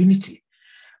on unity.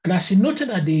 And as he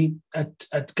noted at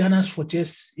Ghana's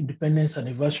 40th independence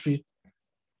anniversary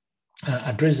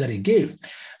address that he gave,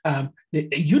 the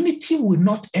unity will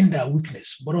not end our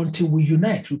weakness, but until we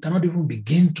unite, we cannot even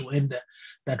begin to end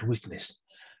that weakness.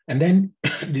 And then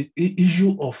the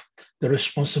issue of the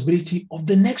responsibility of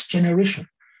the next generation,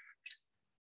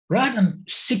 rather than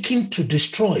seeking to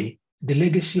destroy the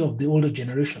legacy of the older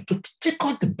generation, to take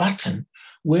out the baton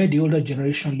where the older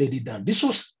generation laid it down. This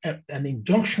was an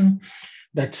injunction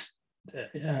that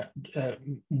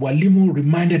Walimu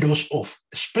reminded us of,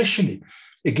 especially,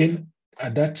 again,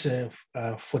 at that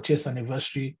 40th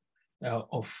anniversary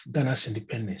of Ghana's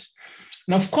independence.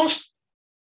 Now, of course,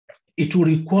 it will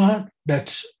require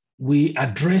that we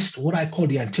address what I call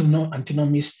the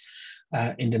antinomies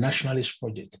in the nationalist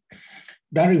project.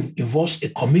 That involves a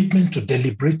commitment to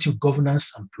deliberative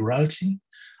governance and plurality,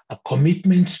 a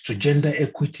commitment to gender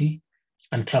equity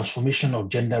and transformation of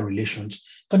gender relations.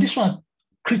 Because these were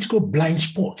critical blind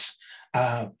spots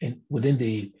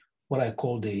within what I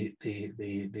call the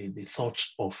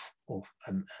thoughts of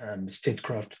and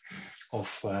statecraft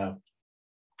of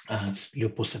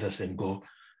Leopold Sedar Senghor,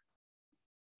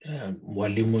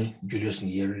 Walimu, Julius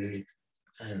Nyerere,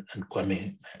 and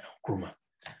Kwame Nkrumah.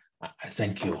 I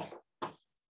thank you all.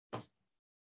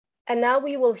 And now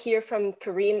we will hear from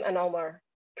Karim and Omar.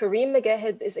 Karim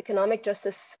Megahed is Economic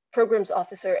Justice Programs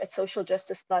Officer at Social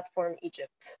Justice Platform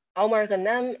Egypt. Omar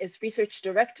Ghanam is Research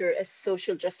Director at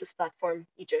Social Justice Platform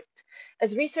Egypt.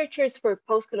 As researchers for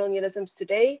Post-Colonialisms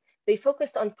Today, they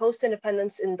focused on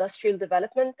post-independence industrial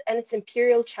development and its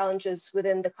imperial challenges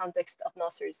within the context of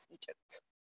Nasser's Egypt.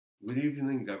 Good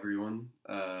evening, everyone.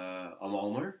 I'm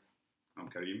Omar. I'm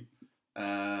Karim.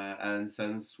 And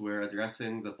since we're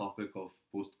addressing the topic of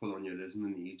post-colonialism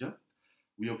in Egypt,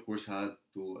 we of course had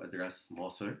to address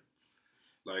Nasser.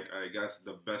 Like, I guess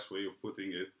the best way of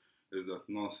putting it is that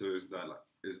Nasser is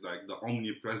like the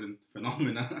omnipresent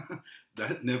phenomena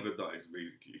that never dies,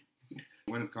 basically.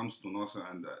 When it comes to Nasser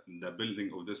and the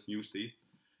building of this new state,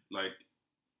 like,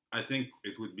 I think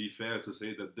it would be fair to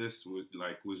say that this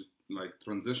was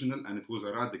transitional, and it was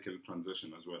a radical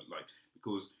transition as well, like,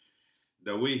 because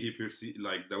the way he perceived,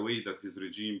 like the way that his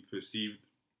regime perceived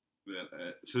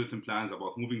certain plans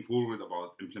about moving forward,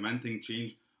 about implementing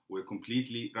change, were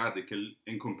completely radical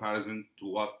in comparison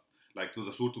to to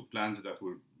the sort of plans that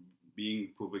were being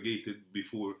propagated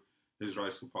before his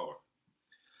rise to power.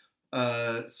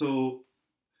 So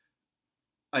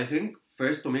I think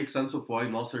first, to make sense of why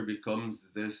Nasser becomes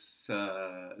this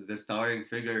towering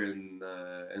figure in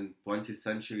 20th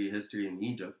century history in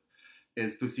Egypt,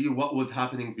 is to see what was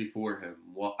happening before him,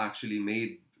 what actually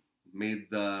made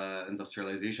the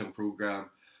industrialization program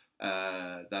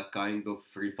that kind of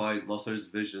refined Nasser's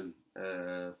vision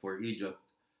for Egypt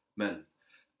meant.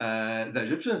 The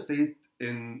Egyptian state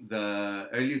in the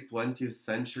early 20th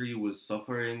century was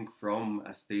suffering from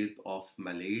a state of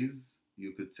malaise,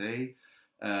 you could say.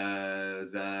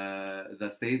 The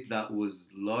state that was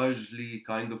largely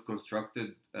kind of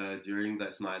constructed during the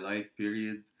Ismailite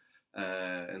period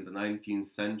in the 19th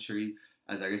century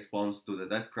as a response to the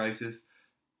debt crisis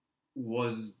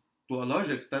was to a large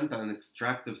extent an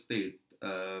extractive state,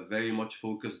 very much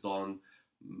focused on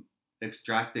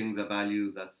extracting the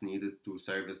value that's needed to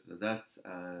service the debts,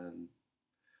 and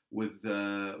with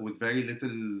very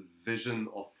little vision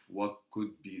of what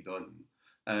could be done.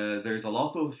 There's a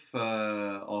lot of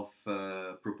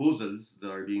proposals that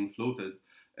are being floated,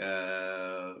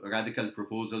 radical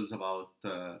proposals about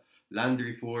land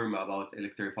reform, about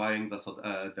electrifying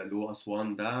the Low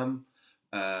Aswan Dam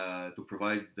to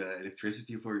provide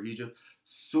electricity for Egypt.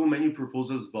 So many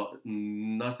proposals, but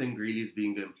nothing really is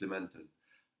being implemented.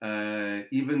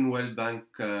 Even World Bank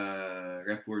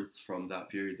reports from that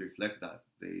period reflect that.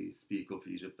 They speak of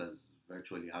Egypt as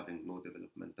virtually having no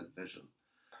developmental vision.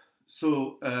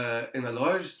 So, in a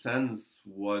large sense,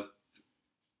 what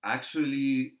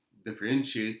actually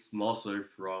differentiates Nasser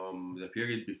from the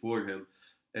period before him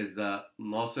is that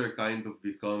Nasser kind of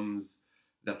becomes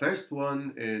the first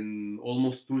one in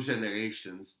almost 2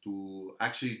 generations to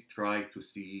actually try to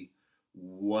see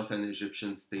what an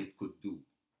Egyptian state could do,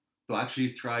 to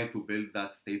actually try to build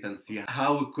that state and see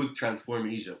how it could transform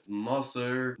Egypt.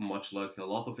 Nasser, much like a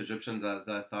lot of Egyptians at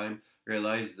that time,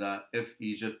 realized that if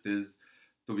Egypt is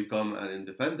to become an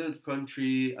independent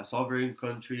country, a sovereign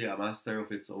country, a master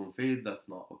of its own fate that's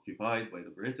not occupied by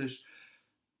the British,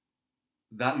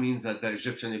 that means that the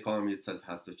Egyptian economy itself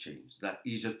has to change, that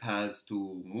Egypt has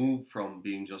to move from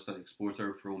being just an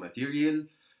exporter of raw material,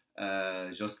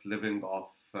 just living off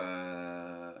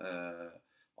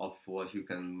what you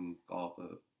can call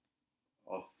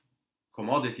of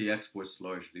commodity exports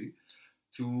largely,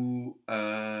 to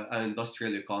an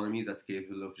industrial economy that's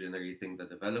capable of generating the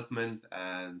development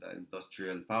and the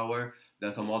industrial power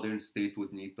that a modern state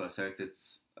would need to assert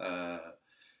its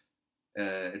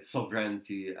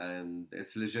sovereignty and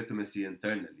its legitimacy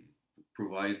internally,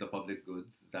 provide the public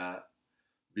goods that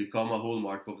become a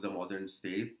hallmark of the modern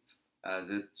state as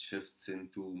it shifts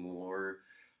into more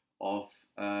of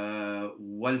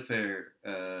welfare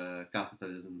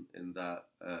capitalism in that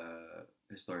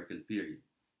historical period.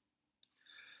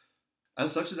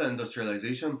 As such, the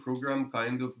industrialization program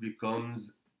kind of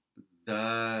becomes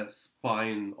the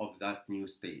spine of that new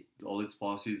state. All its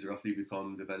policies roughly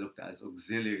become developed as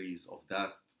auxiliaries of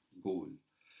that goal.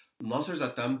 Nasser's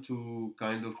attempt to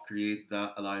kind of create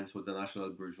that alliance with the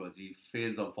national bourgeoisie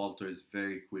fails and falters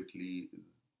very quickly.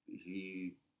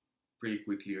 He pretty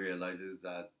quickly realizes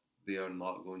that they are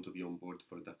not going to be on board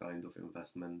for the kind of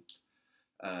investment.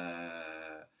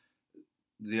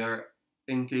 They are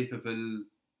incapable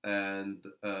and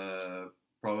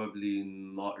probably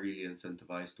not really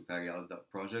incentivized to carry out that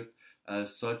project.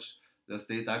 As such, the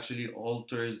state actually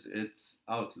alters its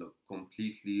outlook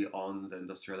completely on the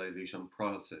industrialization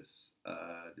process,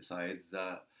 decides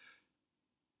that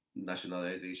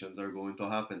nationalizations are going to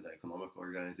happen, the economic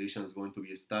organization is going to be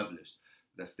established,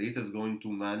 the state is going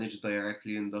to manage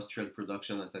directly industrial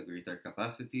production at a greater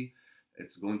capacity,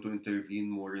 it's going to intervene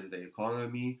more in the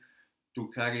economy to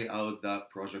carry out that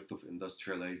project of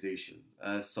industrialization.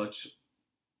 As such,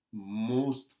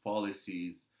 most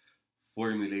policies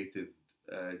formulated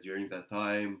during that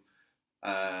time,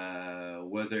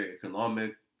 whether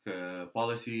economic,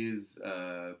 policies,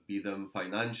 be them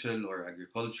financial or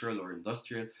agricultural or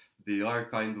industrial, they are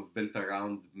kind of built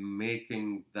around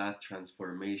making that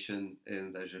transformation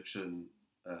in the Egyptian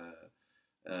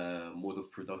mode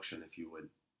of production, if you will.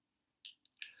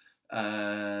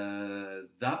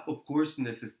 That, of course,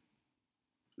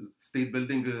 state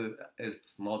building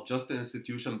is not just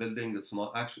institution building. It's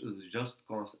not actually just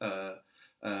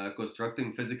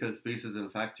constructing physical spaces in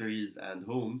factories and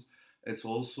homes. It's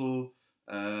also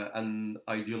an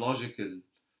ideological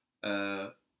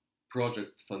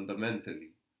project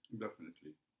fundamentally.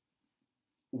 Definitely.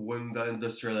 When the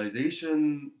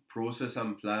industrialization process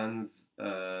and plans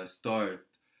start,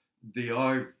 they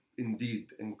are indeed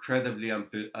incredibly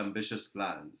ambitious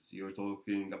plans. You're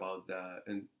talking about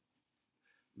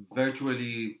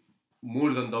virtually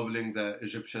more than doubling the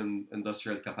Egyptian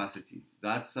industrial capacity.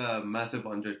 That's a massive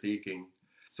undertaking.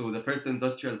 So the first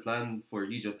industrial plan for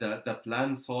Egypt, the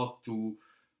plan sought to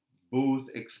both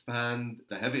expand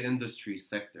the heavy industry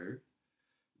sector,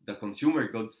 the consumer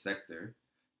goods sector,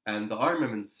 and the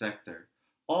armament sector,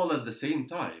 all at the same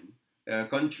time. A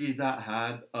country that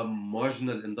had a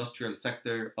marginal industrial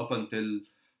sector up until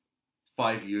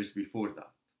 5 years before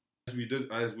that.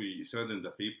 As we said in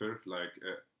the paper,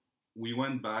 we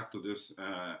went back to this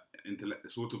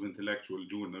sort of intellectual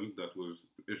journal that was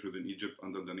issued in Egypt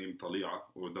under the name Talia,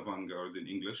 or the Vanguard in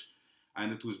English,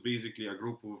 and it was basically a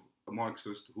group of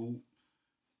Marxists who,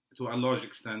 to a large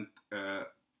extent,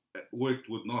 worked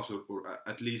with Nasser, or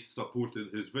at least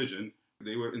supported his vision.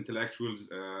 They were intellectuals,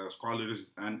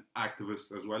 scholars, and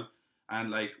activists as well.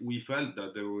 And we felt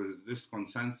that there was this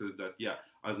consensus that,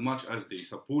 as much as they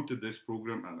supported this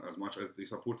program and as much as they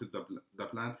supported the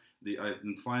plan, they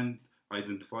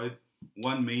identified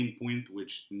one main point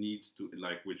which needs to,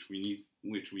 which we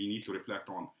need to reflect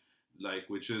on,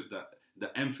 which is the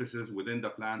emphasis within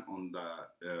the plan on the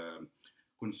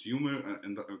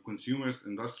consumers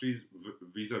industries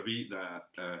vis-a-vis the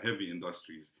heavy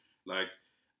industries.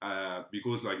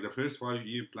 Because the first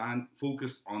 5-year plan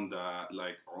focused on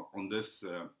on this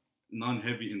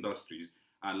non-heavy industries,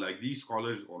 and these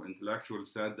scholars or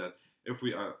intellectuals said that if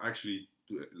we are actually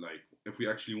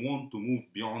want to move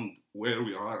beyond where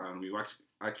we are, and we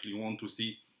actually want to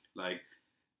see the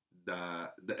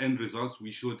end results,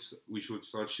 we should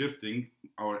start shifting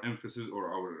our emphasis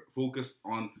or our focus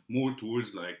on more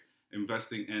towards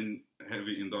investing in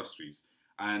heavy industries.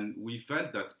 And we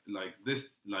felt that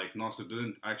Nasser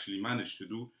didn't actually manage to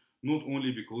do, not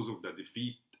only because of the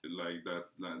defeat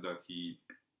that he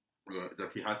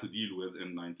had to deal with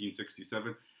in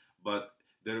 1967, but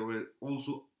there were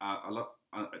also a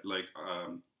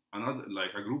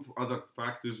group of other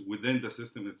factors within the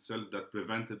system itself that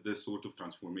prevented this sort of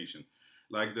transformation.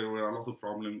 There were a lot of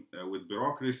problems with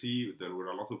bureaucracy. There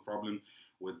were a lot of problems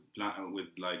with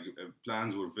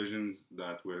plans or visions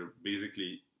that were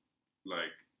basically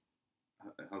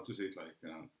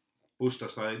pushed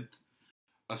aside.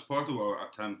 As part of our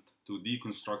attempt to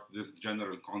deconstruct this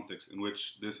general context in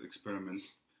which this experiment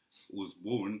was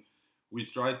born, we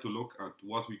tried to look at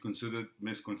what we considered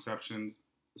misconceptions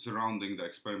surrounding the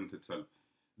experiment itself.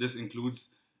 This includes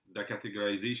the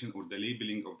categorization or the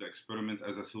labeling of the experiment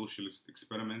as a socialist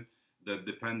experiment that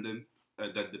depended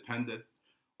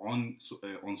on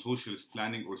socialist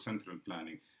planning or central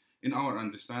planning. In our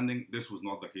understanding, this was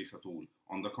not the case at all.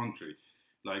 On the contrary,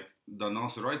 the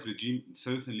Nasserite regime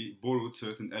certainly borrowed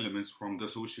certain elements from the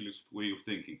socialist way of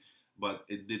thinking, but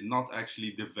it did not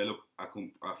actually develop a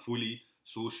fully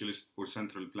socialist or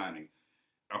central planning.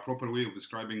 A proper way of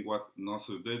describing what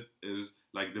Nasser did is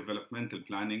developmental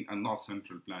planning and not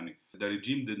central planning. The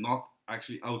regime did not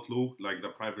actually outlaw the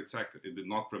private sector. It did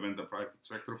not prevent the private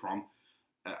sector from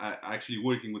actually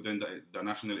working within the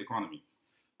national economy.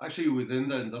 Actually, within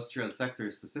the industrial sector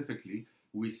specifically,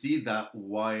 we see that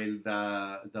while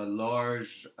the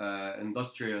large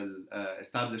industrial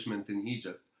establishment in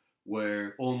Egypt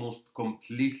were almost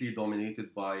completely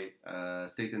dominated by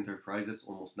state enterprises,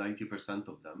 almost 90%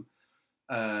 of them,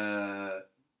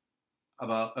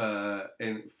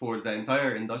 for the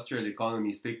entire industrial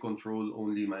economy, state control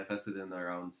only manifested in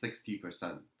around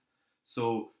 60%.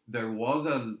 So there was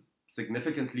a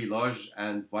significantly large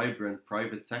and vibrant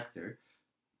private sector,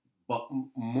 but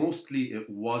mostly it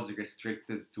was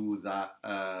restricted to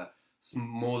the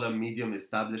small and medium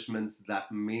establishments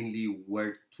that mainly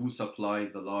worked to supply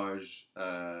the large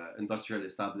industrial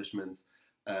establishments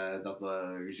that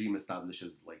the regime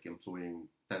establishes, employing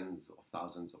tens of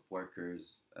thousands of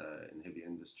workers in heavy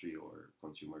industry or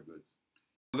consumer goods.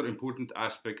 Another important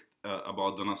aspect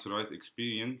about the Nasserite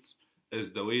experience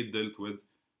is the way it dealt with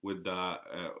with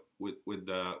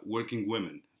the working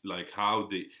women, like how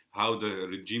the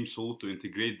regime sought to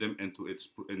integrate them into its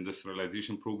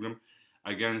industrialization program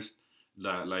against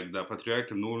the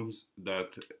patriarchal norms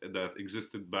that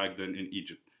existed back then in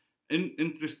Egypt.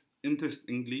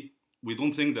 Interestingly, we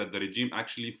don't think that the regime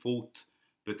actually fought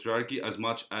patriarchy as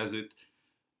much as it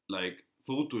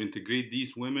thought to integrate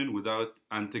these women without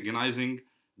antagonizing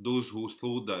those who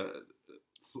thought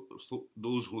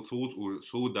or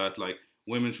saw that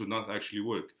women should not actually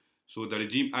work. So the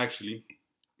regime actually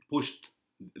pushed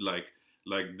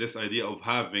this idea of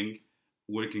having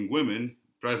working women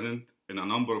present in a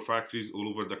number of factories all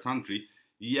over the country,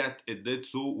 yet it did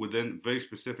so within very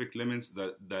specific limits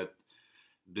that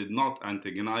did not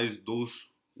antagonize those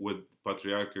with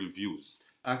patriarchal views.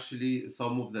 Actually,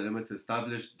 some of the limits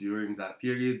established during that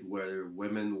period where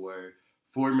women were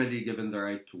formally given the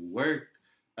right to work,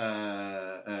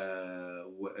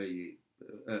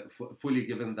 fully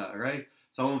given that right.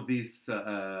 Some of these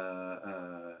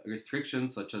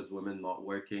restrictions, such as women not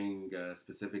working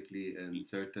specifically in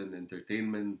certain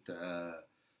entertainment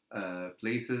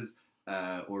places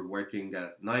or working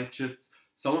at night shifts,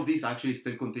 some of these actually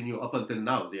still continue up until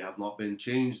now. They have not been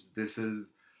changed. This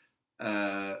is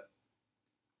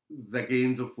the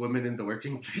gains of women in the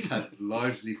working place has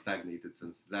largely stagnated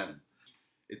since then.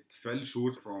 It fell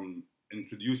short from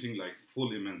introducing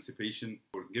full emancipation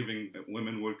or giving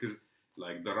women workers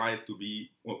the right to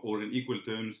be or in equal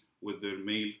terms with their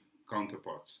male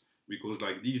counterparts, because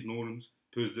these norms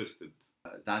persisted.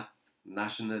 That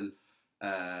national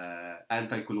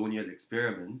anti-colonial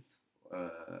experiment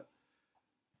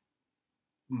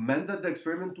meant that the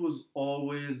experiment was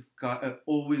always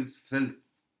felt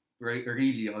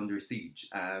really under siege,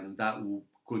 and that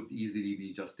could easily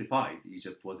be justified.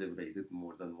 Egypt was invaded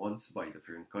more than once by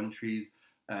different countries,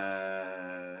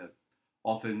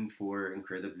 often for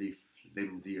incredibly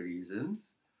flimsy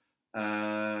reasons.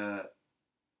 And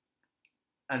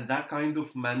that kind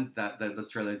of meant that the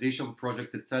industrialization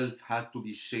project itself had to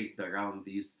be shaped around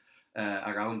these,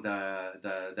 around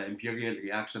the imperial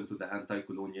reaction to the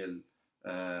anti-colonial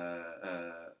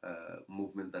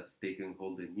movement that's taking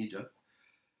hold in Egypt.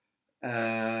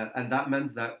 And that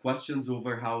meant that questions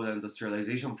over how the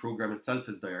industrialization program itself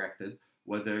is directed,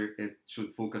 whether it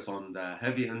should focus on the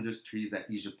heavy industry that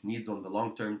Egypt needs on the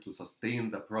long term to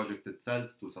sustain the project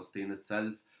itself, to sustain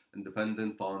itself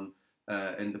independent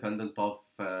of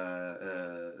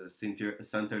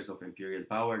centers of imperial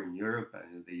power in Europe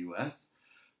and in the US,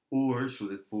 or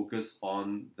should it focus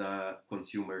on the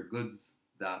consumer goods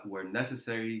that were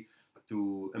necessary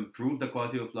to improve the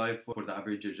quality of life for the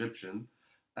average Egyptian,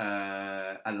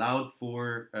 allowed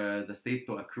for the state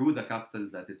to accrue the capital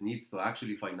that it needs to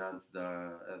actually finance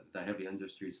the heavy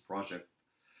industries project,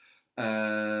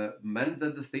 meant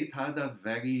that the state had a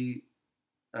very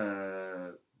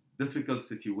difficult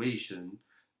situation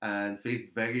and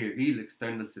faced very real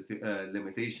external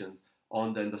limitations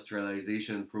on the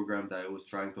industrialization program that it was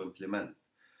trying to implement.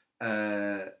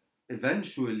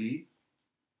 Eventually,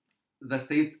 the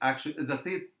state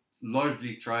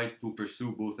largely tried to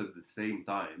pursue both at the same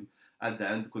time. At the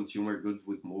end, consumer goods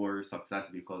with more success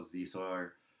because these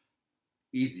are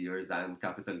easier than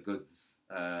capital goods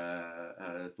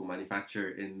to manufacture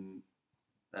in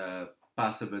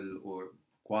passable or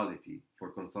quality for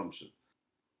consumption.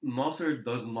 Nasser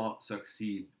does not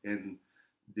succeed in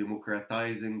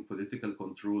democratizing political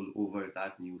control over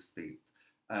that new state.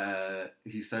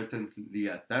 He certainly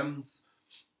attempts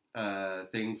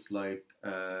things like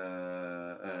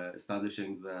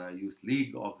establishing the Youth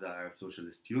League of the Arab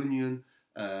Socialist Union,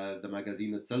 the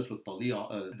magazine itself,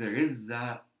 there is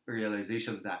that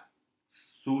realization that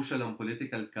social and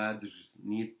political cadres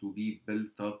need to be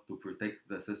built up to protect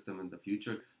the system in the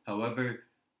future. However,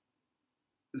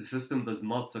 the system does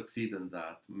not succeed in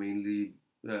that, mainly,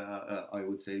 I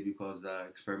would say, because the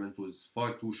experiment was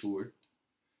far too short,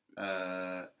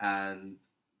 and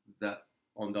that,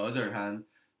 on the other hand,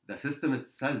 the system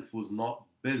itself was not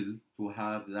built to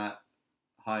have that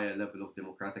higher level of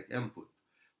democratic input,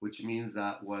 which means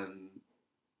that when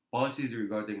policies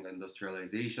regarding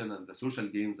industrialization and the social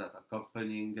gains that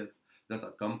accompanied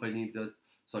it,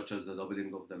 such as the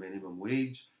doubling of the minimum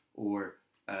wage, or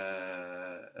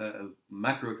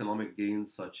macroeconomic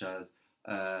gains such as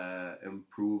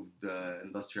improved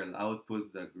industrial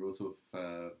output, the growth of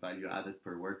value added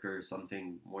per worker,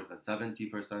 something more than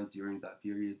 70% during that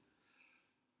period.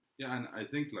 Yeah, and I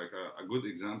think a good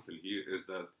example here is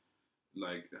that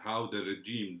how the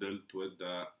regime dealt with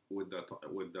the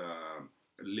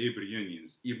labor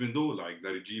unions, even though the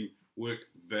regime worked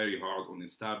very hard on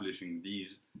establishing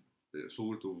these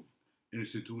sort of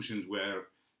institutions where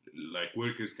like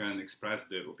workers can express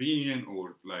their opinion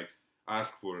or like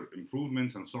ask for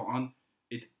improvements and so on.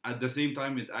 It at the same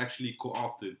time it actually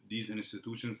co-opted these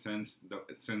institutions since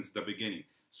the beginning.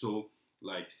 So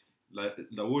like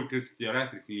the workers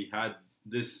theoretically had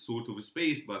this sort of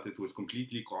space, but it was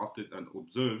completely co-opted and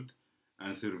observed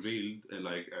and surveilled,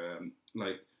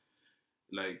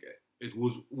 like it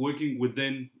was working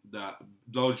within the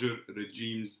larger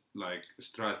regime's like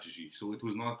strategy. So it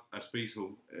was not a space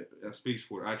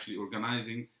for actually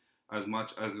organizing as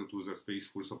much as it was a space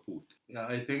for support. Yeah,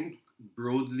 I think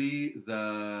broadly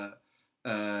the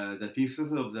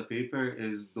thesis of the paper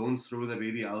is don't throw the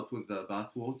baby out with the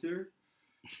bathwater.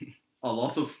 A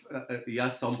lot of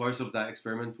yes, some parts of that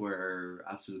experiment were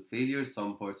absolute failures.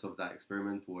 Some parts of that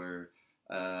experiment were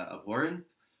abhorrent,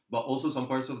 but also some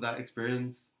parts of that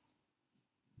experience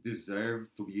deserve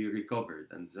to be recovered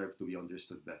and deserve to be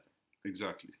understood better.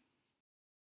 Exactly.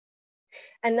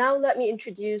 And now let me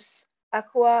introduce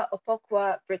Akua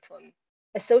Opokwa Britwam,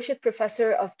 Associate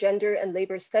Professor of Gender and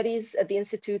Labor Studies at the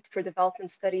Institute for Development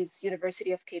Studies,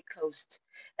 University of Cape Coast.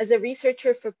 As a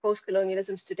researcher for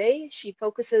Post-Colonialisms Today, she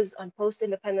focuses on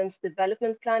post-independence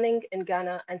development planning in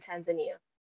Ghana and Tanzania.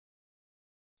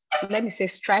 Let me say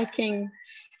striking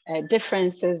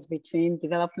differences between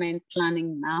development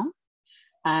planning now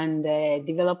and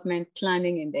development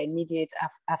planning in the immediate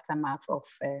aftermath of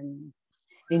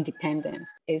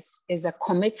independence is a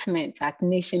commitment at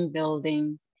nation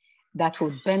building that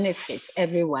would benefit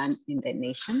everyone in the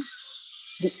nation.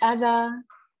 The other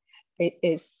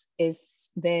is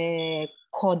the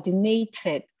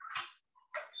coordinated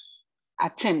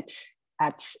attempt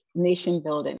at nation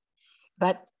building.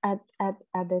 But at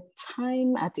the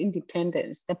time at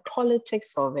independence, the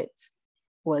politics of it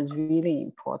was really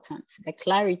important. The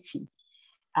clarity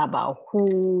about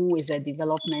who is a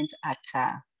development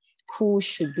actor, who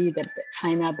should be the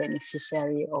final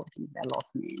beneficiary of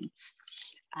development,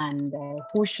 and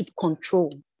who should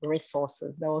control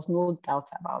resources. There was no doubt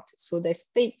about it. So the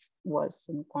state was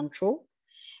in control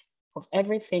of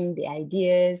everything, the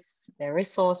ideas, the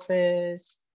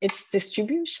resources, its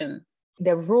distribution.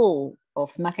 The role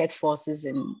of market forces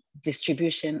in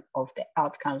distribution of the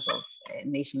outcomes of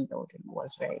nation building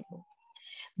was very low.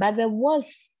 But there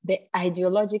was the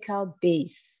ideological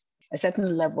base, a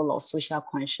certain level of social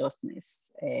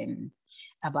consciousness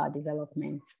about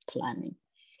development planning.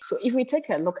 So if we take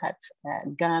a look at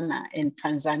Ghana and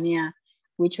Tanzania,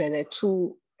 which were the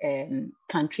two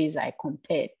countries I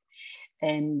compared,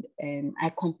 and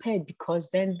I compared because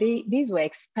then these were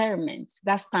experiments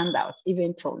that stand out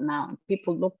even till now.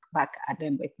 People look back at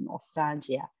them with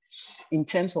nostalgia in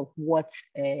terms of what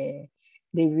they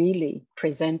really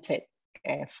presented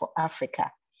for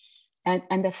Africa.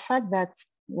 And the fact that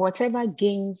whatever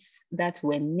gains that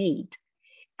were made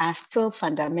are still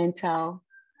fundamental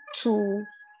to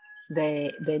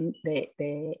they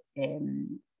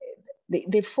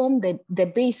form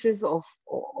the basis of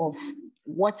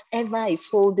whatever is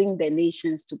holding the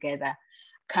nations together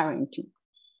currently.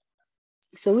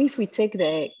 So if we take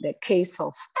the case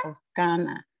of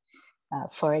Ghana,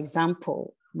 for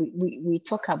example, we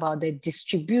talk about the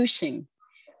distribution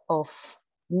of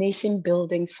nation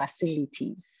building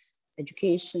facilities,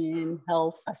 education,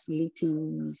 health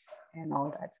facilities, and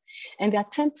all that. And the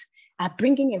attempt at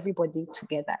bringing everybody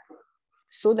together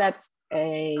so that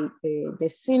the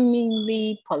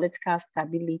seemingly political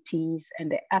stabilities and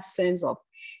the absence of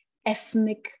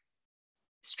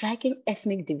striking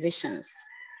ethnic divisions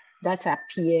that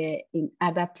appear in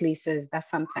other places that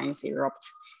sometimes erupt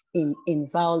in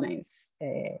violence,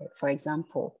 for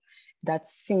example, that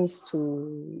seems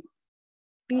to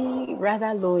be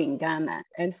rather low in Ghana.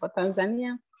 And for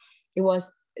Tanzania, it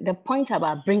was the point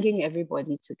about bringing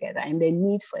everybody together and the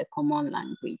need for a common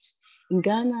language. In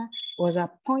Ghana, was a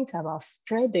point about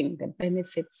spreading the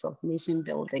benefits of nation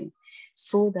building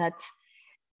so that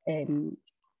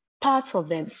parts of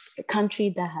the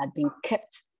country that had been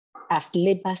kept as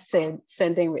labor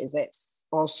sending reserves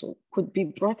also could be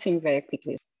brought in very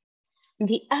quickly.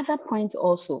 The other point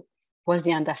also was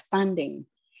the understanding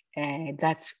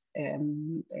that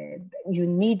you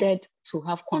needed to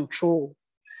have control,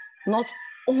 not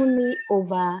only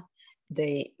over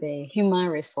the human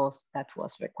resource that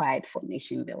was required for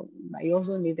nation building, but you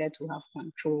also needed to have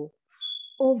control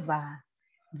over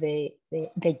the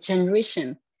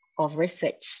generation of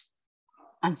research.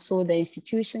 And so the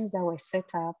institutions that were set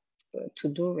up to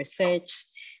do research,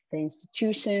 the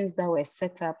institutions that were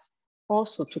set up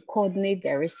also to coordinate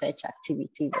their research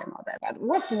activities and all that. But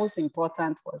what's most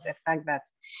important was the fact that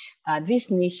these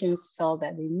nations felt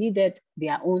that they needed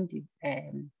their own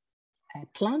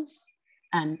plans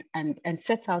and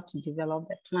set out to develop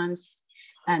the plans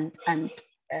and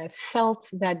felt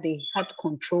that they had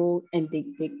control and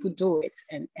they could do it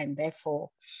and therefore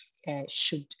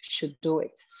should do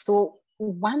it. So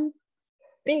one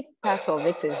big part of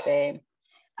it is the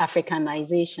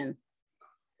Africanization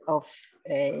of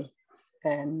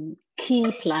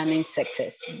key planning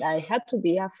sectors. It had to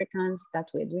be Africans that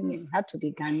were doing it, had to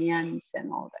be Ghanaians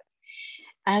and all that.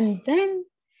 And then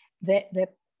the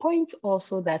point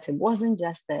also that it wasn't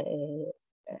just a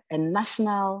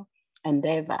national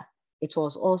endeavor, it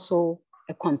was also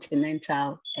a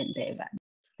continental endeavor.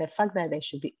 The fact that there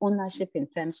should be ownership in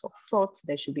terms of thought,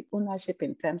 there should be ownership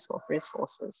in terms of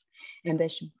resources, and there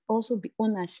should also be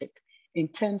ownership in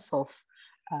terms of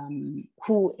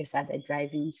who is at the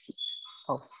driving seat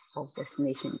of this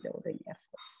nation building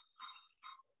efforts.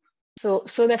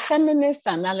 So the feminist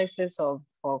analysis of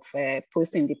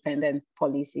post-independent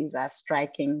policies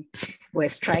were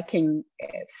striking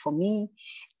for me,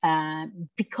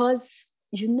 because,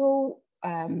 you know,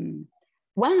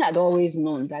 one had always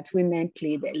known that women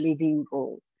played a leading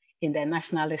role in the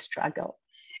nationalist struggle.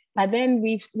 But then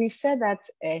we've said that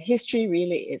history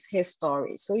really is his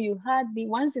story. So you hardly,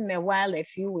 once in a while, a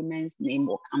few women's name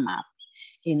will come up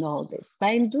in all this.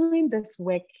 But in doing this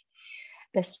work,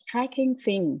 the striking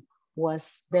thing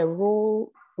was the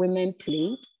role women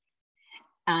played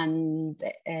and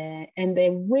the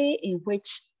way in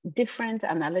which different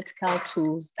analytical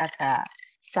tools that are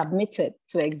submitted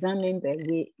to examine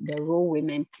the role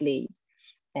women played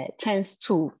tends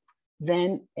to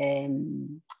then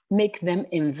make them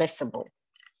invisible.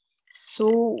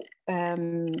 So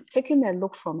taking a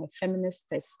look from a feminist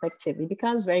perspective, it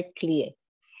becomes very clear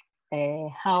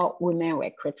how women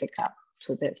were critical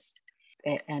to this.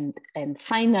 And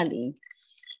finally,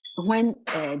 when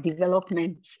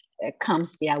development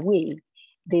comes their way,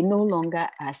 they no longer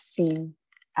are seen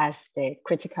as the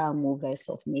critical movers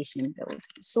of nation building.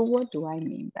 So what do I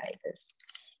mean by this?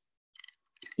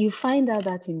 You find out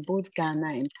that in both Ghana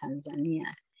and Tanzania,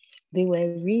 they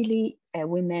were really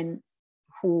women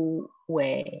who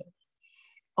were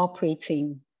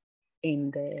operating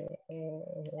in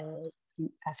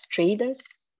as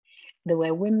traders. There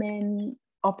were women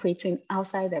operating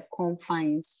outside the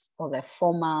confines of a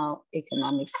formal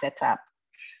economic setup,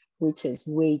 which is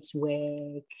wage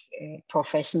work,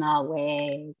 professional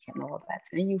work, and all that.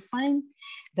 And you find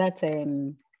that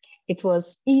it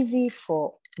was easy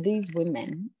for these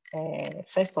women,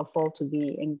 first of all, to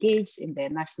be engaged in the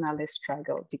nationalist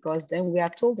struggle, because then we are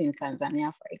told in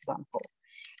Tanzania, for example,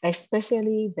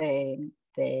 especially the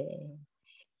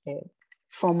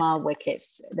formal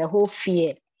workers, the whole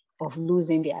fear of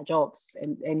losing their jobs,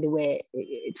 and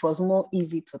it was more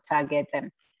easy to target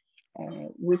them,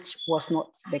 which was not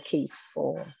the case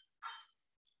for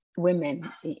women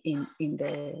in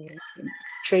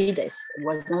traders. It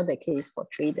was not the case for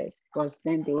traders, because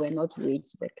then they were not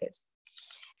wage workers.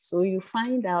 So you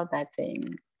find out that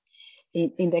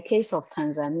in the case of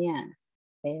Tanzania,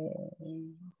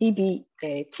 Ibi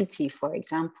Titi, for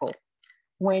example,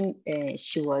 when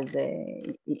she was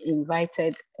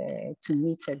invited to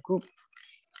meet a group,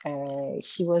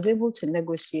 she was able to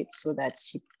negotiate so that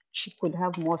she could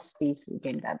have more space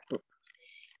within that group.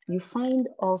 You find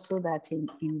also that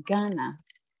in Ghana,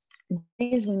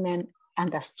 these women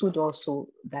understood also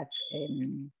that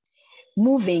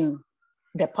moving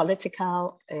the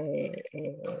political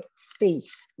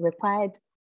space required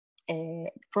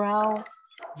proud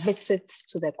visits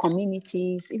to the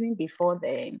communities, even before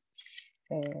the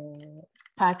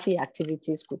party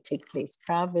activities could take place.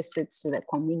 Proud visits to the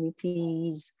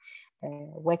communities,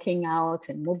 working out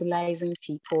and mobilizing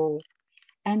people.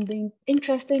 And the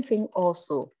interesting thing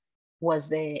also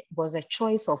was a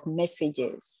choice of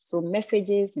messages. So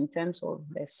messages in terms of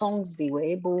the songs they were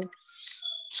able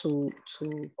to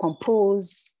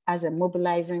compose as a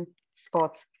mobilizing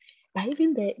spot, but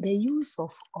even the use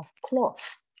of cloth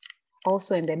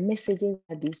also, and the messages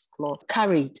that these cloth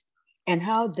carried, and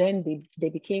how then they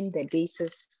became the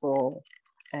basis for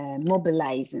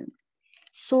mobilizing.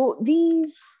 So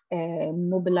these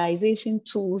mobilization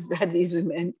tools that these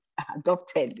women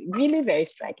adopted, really very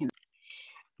striking.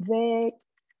 The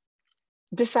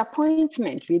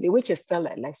disappointment, really, which is still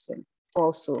a lesson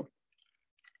also,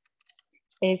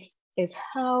 is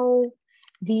how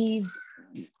the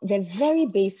very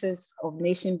basis of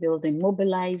nation building,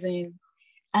 mobilizing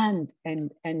and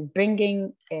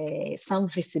bringing some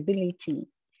visibility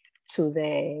to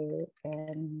the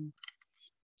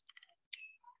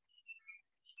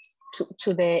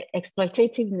to the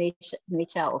exploitative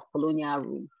nature of colonial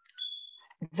rule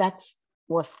that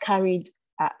was carried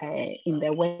in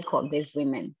the work of these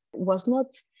women was not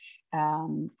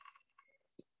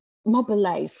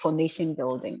mobilized for nation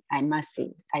building, I must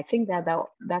say. I think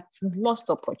that's lost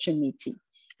opportunity,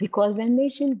 because the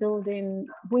nation building,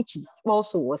 which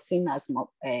also was seen as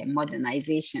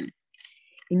modernization,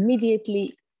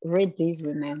 immediately rid these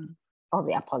women of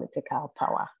their political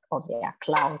power, of their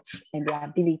clout, and their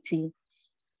ability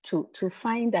to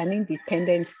find an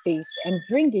independent space and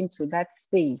bring into that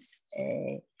space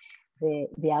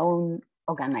their own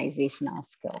organizational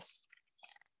skills.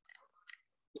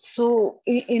 So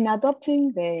in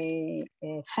adopting the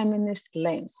feminist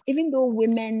lens, even though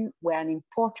women were an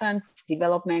important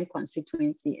development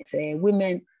constituency,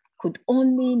 women could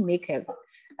only make a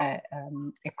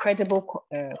credible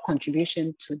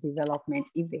contribution to development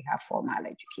if they have formal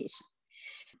education.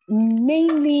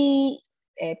 Mainly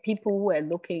people who are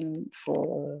looking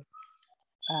for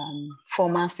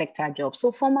formal sector jobs.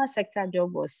 So formal sector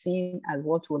job was seen as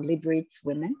what will liberate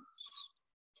women,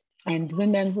 and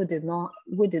women who did not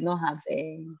have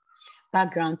a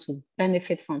background to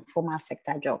benefit from formal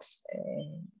sector jobs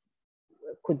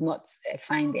could not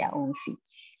find their own feet.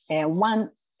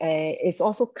 One is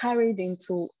also carried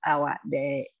into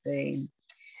the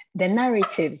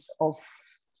narratives of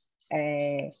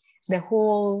the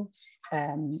whole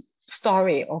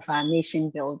story of our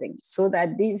nation building, so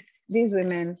that these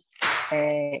women,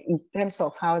 in terms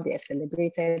of how they are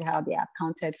celebrated, how they are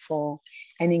accounted for,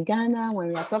 and in Ghana, when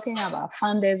we are talking about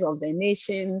founders of the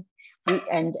nation,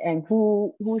 and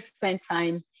who spent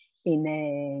time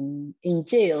in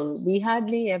jail, we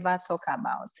hardly ever talk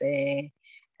about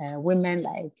women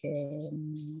like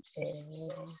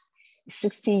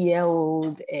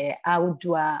 60-year-old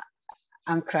Audua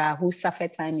Ankara, who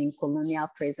suffered time in colonial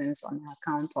prisons on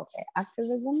account of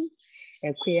activism.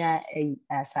 Queer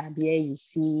Sabia, you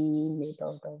see,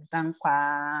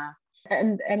 Dankwa,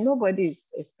 and nobody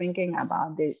is thinking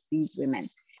about these women.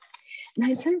 Now,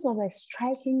 in terms of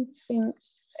striking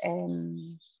things,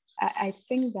 I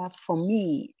think that for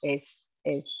me is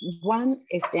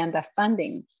the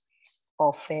understanding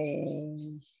of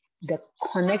the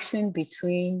connection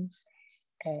between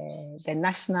the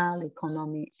national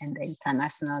economy and the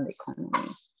international economy.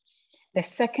 The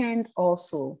second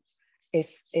also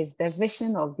is the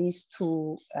vision of these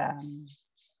two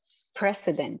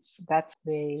presidents, that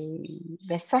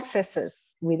the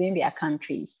successes within their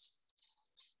countries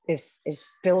is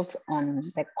built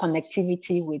on the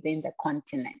connectivity within the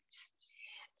continent,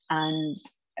 and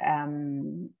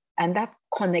that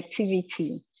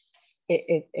connectivity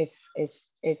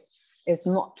is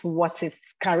not what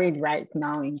is carried right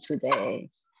now into the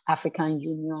African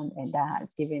Union, and that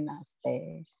has given us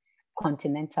a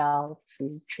continental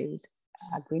free trade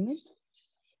agreement.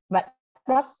 But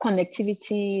that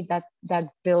connectivity that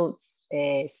builds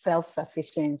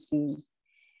self-sufficiency,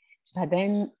 but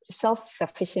then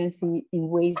self-sufficiency in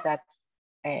ways that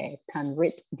can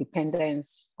rid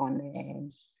dependence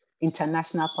on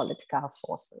international political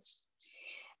forces.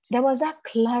 There was that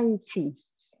clarity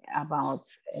about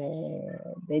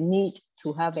the need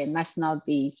to have a national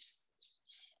base,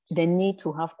 the need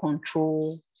to have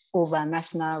control over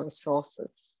national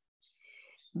resources.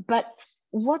 But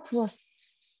what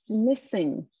was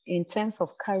missing in terms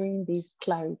of carrying this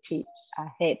clarity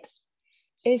ahead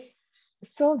is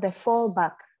still the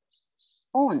fallback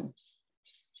on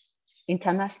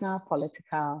international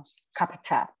political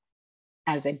capital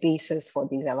as a basis for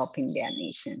developing their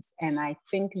nations. And I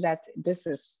think that this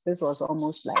was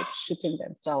almost like shooting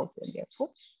themselves in their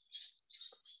foot,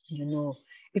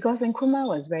 because Nkrumah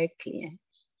was very clear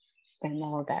and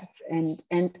all that. And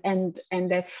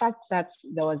the fact that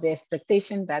there was the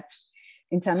expectation that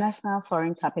international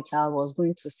foreign capital was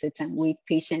going to sit and wait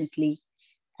patiently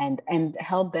and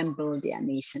help them build their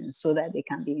nations so that they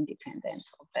can be independent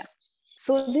of them.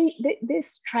 So these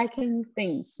striking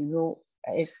things,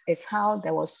 is how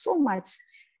there was so much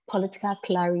political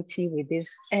clarity with these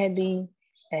early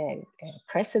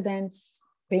presidents.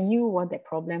 They knew what the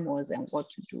problem was and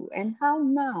what to do, and how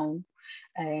now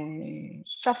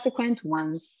subsequent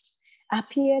ones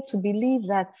appear to believe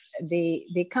that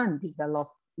they can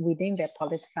develop within the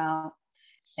political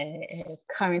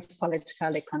current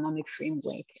political economic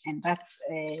framework, and that's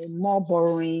more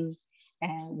borrowing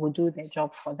will do the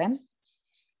job for them,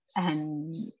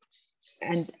 and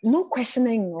no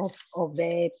questioning of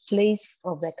the place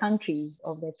of the countries,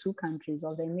 of the two countries,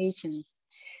 of the nations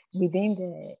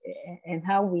within and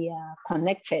how we are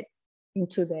connected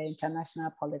into the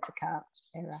international political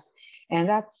era. And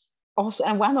that's also,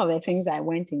 and one of the things I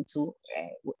went into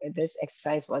this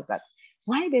exercise was that,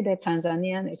 why did the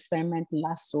Tanzanian experiment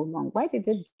last so long? Why did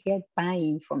it get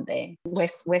buy-in from the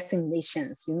Western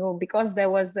nations? Because there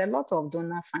was a lot of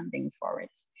donor funding for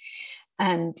it.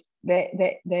 And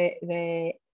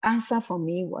the answer for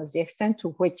me was the extent to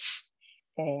which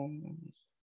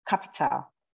capital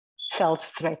felt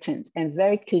threatened. And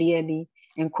very clearly,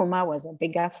 Nkrumah was a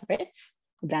bigger threat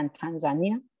than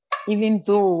Tanzania, even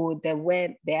though there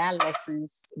are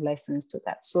lessons to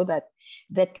that, so that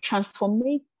the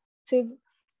transformative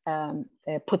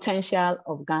potential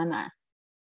of Ghana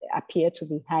appeared to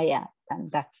be higher than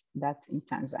that in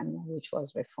Tanzania, which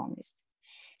was reformist.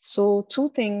 So two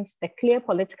things: the clear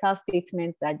political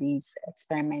statement that these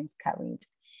experiments carried,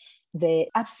 the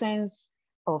absence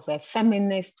of a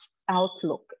feminist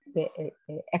outlook,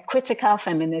 a critical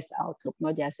feminist outlook,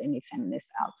 not just any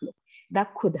feminist outlook,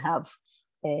 that could have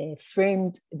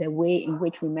framed the way in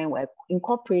which women were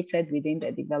incorporated within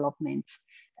the development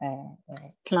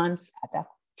plans at that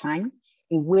time,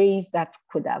 in ways that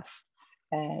could have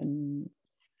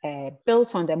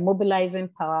built on the mobilizing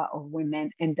power of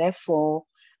women, and therefore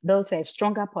built a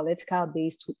stronger political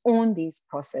base to own these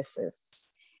processes.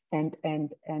 And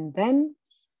then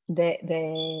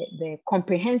the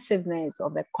comprehensiveness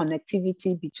of the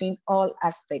connectivity between all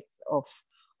aspects of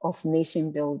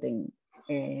nation building,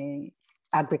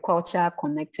 agriculture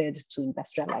connected to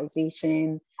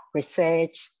industrialization,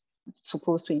 research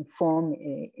supposed to inform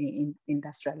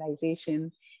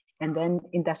industrialization, and then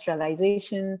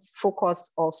industrialization's focus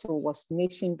also was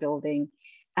nation building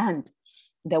and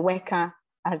the worker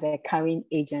as a carrying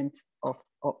agent of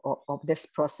this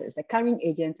process. The carrying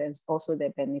agent is also the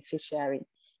beneficiary.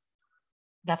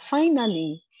 That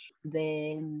finally,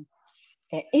 the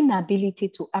inability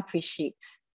to appreciate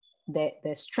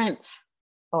the strength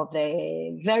of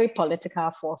the very political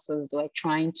forces that were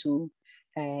trying to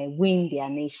win their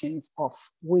nations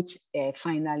off, which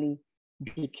finally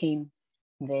became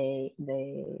the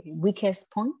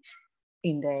weakest point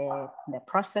in the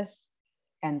process,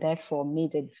 and therefore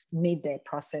made the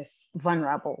process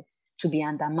vulnerable to be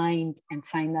undermined and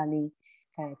finally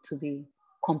to be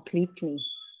completely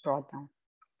brought down.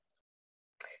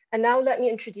 And now let me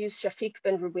introduce Shafiq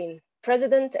Ben Rubin,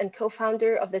 President and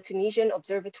co-founder of the Tunisian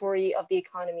Observatory of the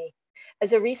Economy.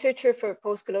 As a researcher for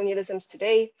Post-Colonialisms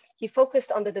Today, he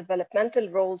focused on the developmental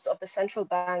roles of the central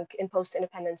bank in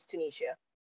post-independence Tunisia.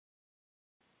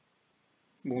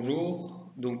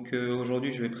 Bonjour, donc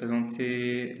aujourd'hui je vais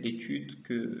présenter l'étude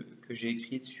que j'ai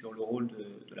écrite sur le rôle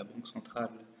de la Banque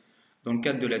centrale dans le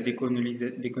cadre de la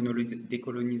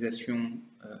décolonisation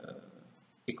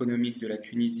économique de la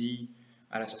Tunisie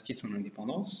à la sortie de son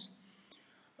indépendance.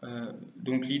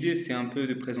 Donc l'idée c'est un peu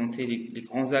de présenter les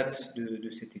grands axes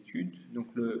de cette étude. Donc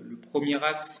le premier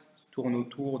axe tourne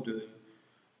autour de,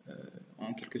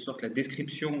 en quelque sorte, la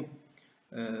description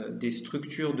des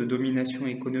structures de domination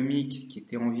économique qui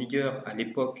étaient en vigueur à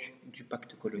l'époque du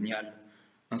pacte colonial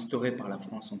instauré par la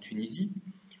France en Tunisie.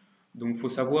 Donc il faut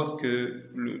savoir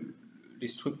que les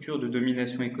structures de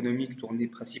domination économique tournaient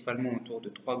principalement autour de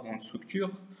trois grandes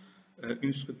structures.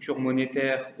 Une structure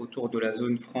monétaire autour de la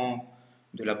zone franc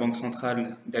de la Banque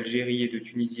centrale d'Algérie et de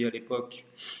Tunisie à l'époque,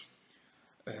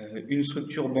 une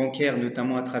structure bancaire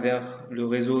notamment à travers le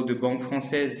réseau de banques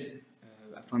françaises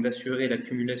afin d'assurer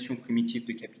l'accumulation primitive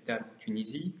de capital en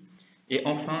Tunisie, et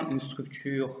enfin une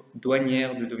structure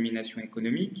douanière de domination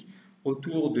économique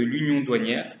autour de l'union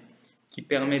douanière qui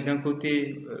permet d'un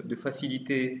côté de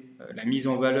faciliter la mise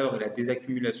en valeur et la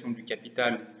désaccumulation du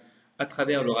capital à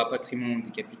travers le rapatriement des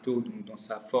capitaux, donc dans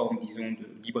sa forme, disons, de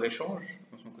libre-échange,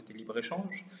 dans son côté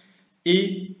libre-échange,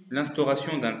 et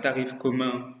l'instauration d'un tarif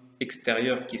commun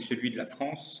extérieur qui est celui de la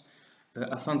France,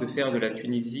 afin de faire de la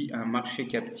Tunisie un marché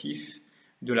captif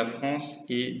de la France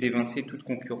et d'évincer toute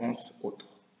concurrence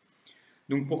autre.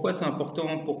 Donc pourquoi c'est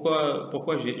important,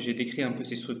 pourquoi j'ai décrit un peu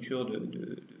ces structures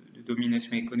de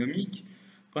domination économique?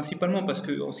 Principalement parce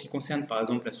que en ce qui concerne par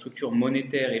exemple la structure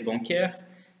monétaire et bancaire,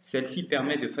 celle-ci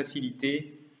permet de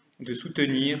faciliter, de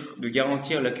soutenir, de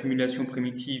garantir l'accumulation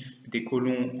primitive des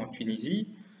colons en Tunisie,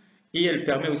 et elle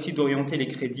permet aussi d'orienter les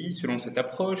crédits selon cette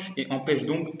approche et empêche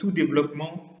donc tout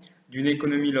développement d'une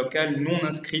économie locale non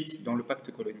inscrite dans le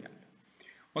pacte colonial.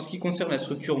 En ce qui concerne la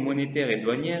structure monétaire et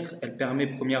douanière, elle permet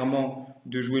premièrement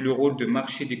de jouer le rôle de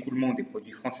marché d'écoulement des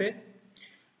produits français,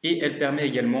 et elle permet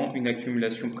également une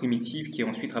accumulation primitive qui est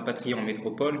ensuite rapatriée en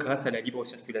métropole grâce à la libre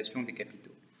circulation des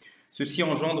capitaux. Ceci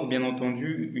engendre bien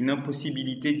entendu une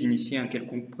impossibilité d'initier un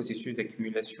quelconque processus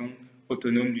d'accumulation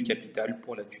autonome du capital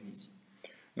pour la Tunisie.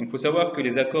 Donc il faut savoir que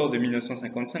les accords de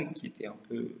 1955, qui étaient un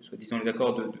peu, soi-disant, les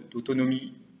accords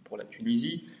d'autonomie pour la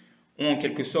Tunisie, ont en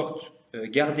quelque sorte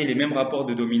gardé les mêmes rapports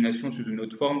de domination sous une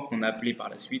autre forme qu'on a appelée par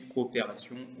la suite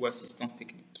coopération ou assistance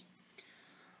technique.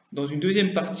 Dans une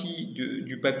deuxième partie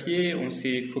du papier, on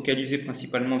s'est focalisé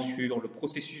principalement sur le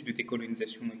processus de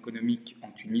décolonisation économique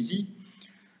en Tunisie.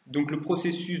 Donc le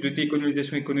processus de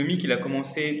décolonisation économique, il a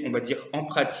commencé, on va dire, en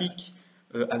pratique,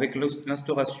 avec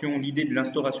l'idée de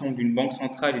l'instauration d'une banque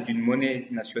centrale et d'une monnaie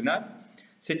nationale.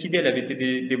 Cette idée, elle avait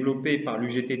été développée par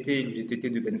l'UGTT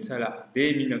de Ben Salah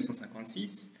dès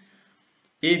 1956,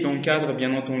 et dans le cadre,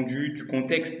 bien entendu, du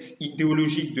contexte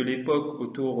idéologique de l'époque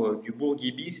autour du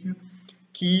bourguibisme,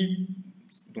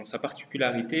 dont sa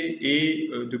particularité est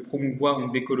de promouvoir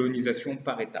une décolonisation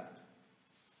par étapes.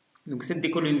 Donc cette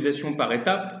décolonisation par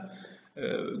étapes,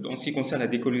 en ce qui concerne la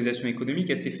décolonisation économique,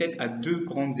 elle s'est faite à deux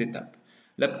grandes étapes.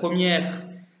 La première,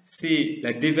 c'est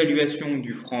la dévaluation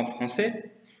du franc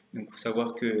français. Donc il faut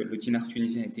savoir que le dinar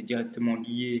tunisien était directement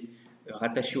lié,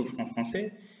 rattaché au franc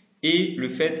français, et le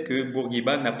fait que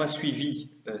Bourguiba n'a pas suivi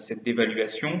cette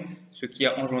dévaluation, ce qui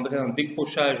a engendré un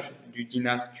décrochage du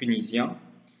dinar tunisien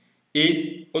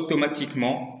et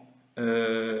automatiquement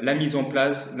la mise en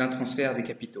place d'un transfert des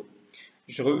capitaux.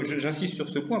 J'insiste sur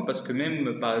ce point parce que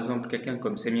même, par exemple, quelqu'un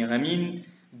comme Samir Amin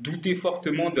doutait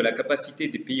fortement de la capacité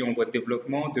des pays en voie de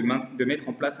développement de mettre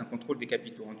en place un contrôle des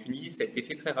capitaux. En Tunisie, ça a été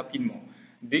fait très rapidement.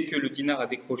 Dès que le dinar a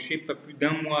décroché, pas plus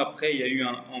d'un mois après, il y a eu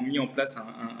mis en place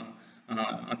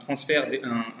un transfert,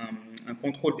 un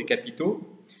contrôle des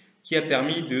capitaux qui a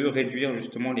permis de réduire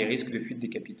justement les risques de fuite des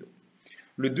capitaux.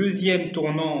 Le deuxième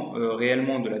tournant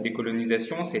réellement de la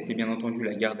décolonisation, ça a été bien entendu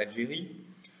la guerre d'Algérie.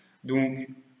 Donc,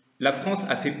 la France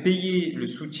a fait payer le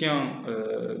soutien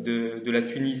de la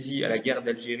Tunisie à la guerre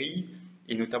d'Algérie,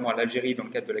 et notamment à l'Algérie dans le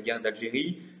cadre de la guerre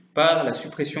d'Algérie, par la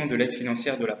suppression de l'aide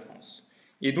financière de la France.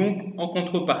 Et donc, en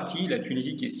contrepartie, la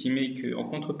Tunisie qui estimait qu'en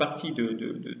contrepartie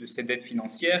de cette aide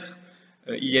financière,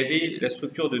 il y avait la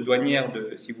structure de douanière,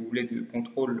 si vous voulez, de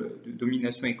contrôle, de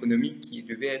domination économique qui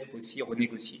devait être aussi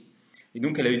renégociée. Et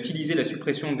donc, elle a utilisé la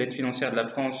suppression de l'aide financière de la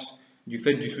France du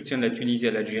fait du soutien de la Tunisie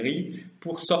à l'Algérie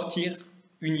pour sortir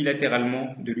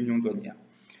unilatéralement de l'union douanière.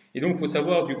 Et donc, il faut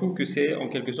savoir du coup que c'est en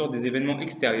quelque sorte des événements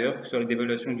extérieurs, que ce soit la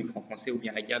dévaluation du franc français ou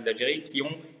bien la guerre d'Algérie, qui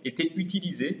ont été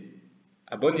utilisés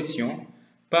à bon escient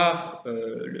par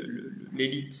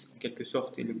l'élite en quelque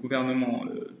sorte et le gouvernement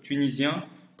tunisien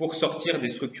pour sortir des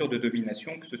structures de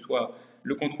domination, que ce soit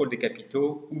le contrôle des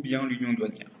capitaux ou bien l'union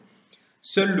douanière.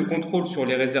 Seul le contrôle sur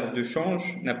les réserves de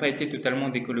change n'a pas été totalement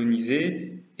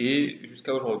décolonisé et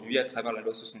jusqu'à aujourd'hui, à travers la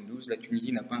loi 72, la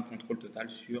Tunisie n'a pas un contrôle total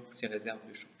sur ses réserves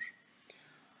de change.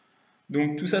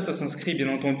 Donc tout ça, ça s'inscrit bien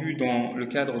entendu dans le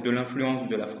cadre de l'influence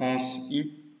de la France,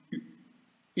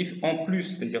 en plus,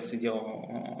 c'est-à-dire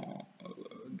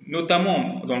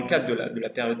notamment dans le cadre de la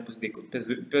période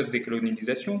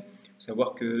post-décolonisation. Il faut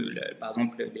savoir que, par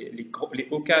exemple, les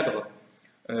hauts cadres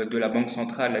de la banque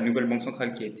centrale, la nouvelle banque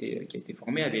centrale qui a été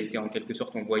formée, avait été en quelque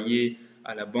sorte envoyée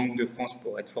à la Banque de France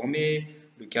pour être formée.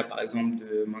 Le cas par exemple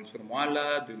de Mansour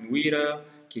Moualla, de Nouira,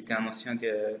 qui était un ancien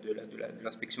de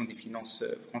l'inspection des finances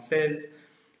française.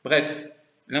 Bref,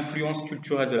 l'influence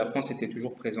culturelle de la France était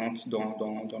toujours présente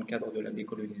dans le cadre de la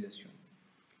décolonisation,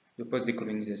 de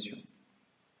post-décolonisation.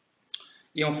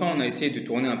 Et enfin, on a essayé de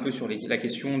tourner un peu sur la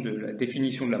question de la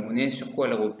définition de la monnaie, sur quoi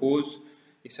elle repose,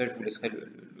 et ça je vous laisserai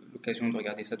l'occasion de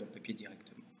regarder ça dans le papier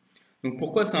directement. Donc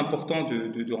pourquoi c'est important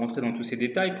de rentrer dans tous ces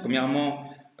détails?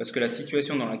 Premièrement, parce que la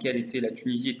situation dans laquelle était la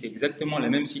Tunisie était exactement la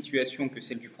même situation que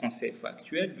celle du franc CFA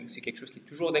actuel, donc c'est quelque chose qui est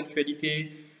toujours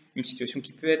d'actualité, une situation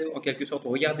qui peut être en quelque sorte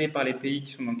regardée par les pays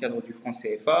qui sont dans le cadre du franc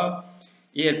CFA,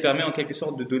 et elle permet en quelque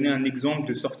sorte de donner un exemple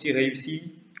de sortie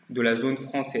réussie de la zone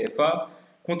franc CFA,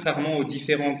 contrairement aux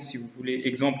différentes, si vous voulez,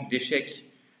 exemples d'échecs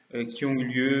qui ont eu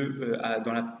lieu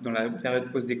dans la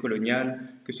période post-décoloniale,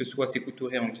 que ce soit Sékou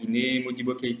Touré en Guinée,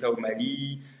 Modibo Keïta au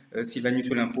Mali, Sylvanus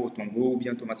Olimpo au Togo ou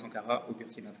bien Thomas Sankara au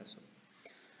Burkina Faso.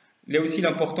 Il y a aussi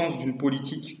l'importance d'une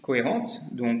politique cohérente,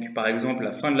 donc par exemple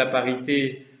la fin de la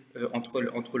parité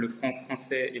entre le franc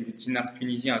français et le dinar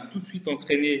tunisien a tout de suite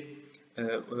entraîné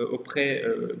auprès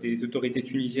des autorités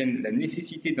tunisiennes la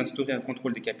nécessité d'instaurer un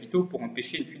contrôle des capitaux pour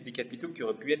empêcher une fuite des capitaux qui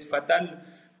aurait pu être fatale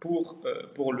pour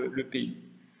le pays.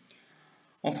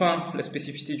 Enfin, la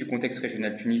spécificité du contexte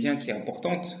régional tunisien qui est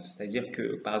importante, c'est-à-dire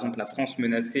que, par exemple, la France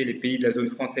menaçait les pays de la zone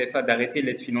franc CFA d'arrêter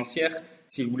l'aide financière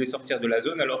s'ils voulaient sortir de la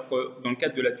zone, alors que dans le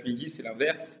cadre de la Tunisie, c'est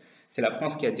l'inverse. C'est la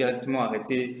France qui a directement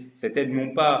arrêté cette aide,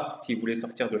 non pas s'ils voulaient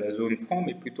sortir de la zone franc,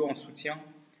 mais plutôt en soutien,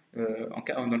 dans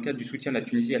le cadre du soutien de la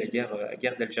Tunisie à la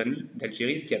guerre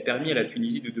d'Algérie, ce qui a permis à la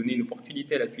Tunisie de donner une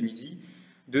opportunité à la Tunisie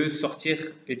de sortir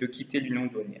et de quitter l'union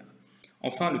douanière.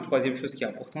 Enfin, la troisième chose qui est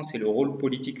importante, c'est le rôle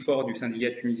politique fort du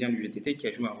syndicat tunisien du GTT qui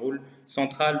a joué un rôle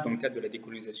central dans le cadre de la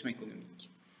décolonisation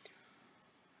économique.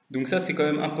 Donc ça, c'est quand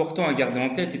même important à garder en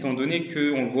tête, étant donné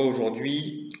qu'on le voit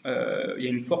aujourd'hui, il y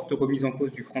a une forte remise en cause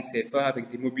du franc CFA avec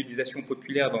des mobilisations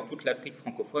populaires dans toute l'Afrique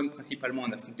francophone, principalement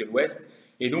en Afrique de l'Ouest.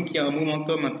 Et donc, il y a un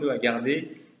momentum un peu à garder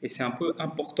et c'est un peu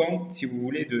important, si vous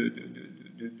voulez, de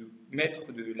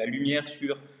mettre de la lumière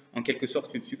sur, en quelque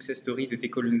sorte, une success story de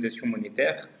décolonisation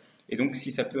monétaire. Et donc,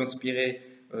 si ça peut inspirer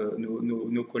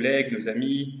nos collègues, nos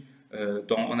amis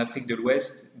en Afrique de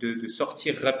l'Ouest de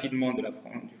sortir rapidement du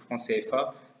franc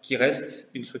CFA, qui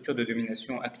reste une structure de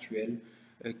domination actuelle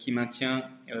qui maintient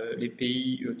les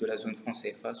pays de la zone franc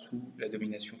CFA sous la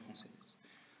domination française.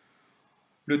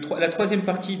 La troisième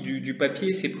partie du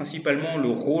papier, c'est principalement le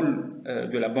rôle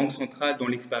de la Banque centrale dans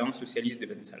l'expérience socialiste de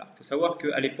Ben Salah. Il faut savoir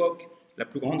qu'à l'époque, la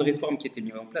plus grande réforme qui était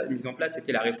mise en place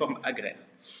était la réforme agraire.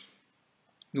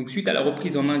 Donc, suite à la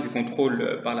reprise en main du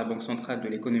contrôle par la Banque centrale de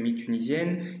l'économie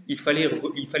tunisienne, il fallait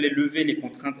lever les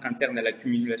contraintes internes à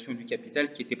l'accumulation du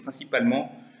capital qui étaient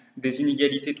principalement des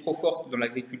inégalités trop fortes dans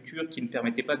l'agriculture qui ne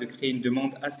permettaient pas de créer une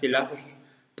demande assez large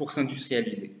pour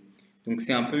s'industrialiser. Donc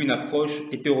c'est un peu une approche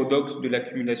hétérodoxe de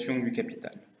l'accumulation du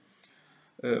capital.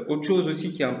 Autre chose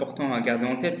aussi qui est important à garder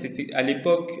en tête, c'est qu'à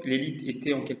l'époque, l'élite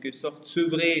était en quelque sorte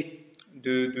sevrée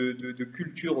de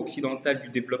culture occidentale du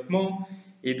développement,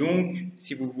 et donc,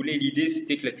 si vous voulez, l'idée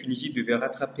c'était que la Tunisie devait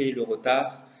rattraper le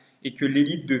retard et que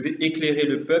l'élite devait éclairer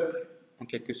le peuple, en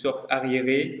quelque sorte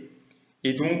arriéré.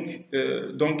 Et donc,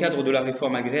 dans le cadre de la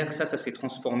réforme agraire, ça s'est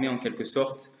transformé en quelque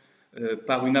sorte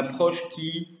par une approche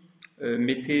qui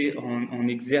mettait en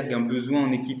exergue un besoin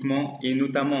en équipement et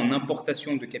notamment en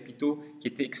importation de capitaux qui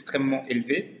était extrêmement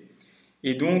élevé.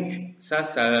 Et donc, ça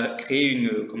a créé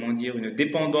une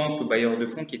dépendance aux bailleurs de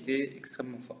fonds qui était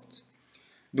extrêmement forte.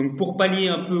 Donc, pour pallier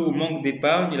un peu au manque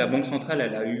d'épargne, la Banque centrale,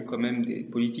 elle a eu quand même des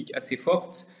politiques assez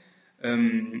fortes.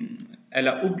 Elle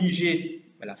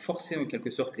a forcé en quelque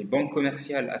sorte les banques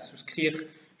commerciales à souscrire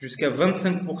jusqu'à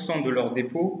 25% de leurs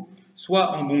dépôts,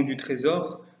 soit en bons du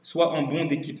trésor, soit en bons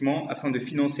d'équipement, afin de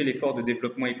financer l'effort de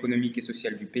développement économique et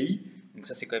social du pays. Donc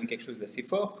ça, c'est quand même quelque chose d'assez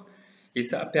fort. Et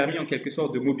ça a permis en quelque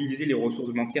sorte de mobiliser les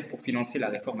ressources bancaires pour financer la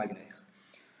réforme agraire.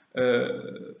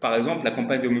 Par exemple, la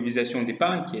campagne de mobilisation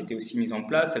d'épargne qui a été aussi mise en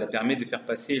place, elle a permis de faire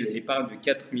passer l'épargne de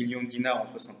 4 millions de dinars en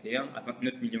 61 à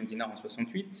 29 millions de dinars en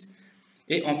 68.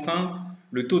 Et enfin,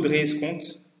 le taux de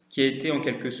réescompte qui a été en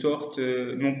quelque sorte,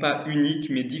 non pas unique,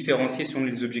 mais différencié selon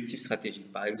les objectifs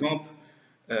stratégiques. Par exemple,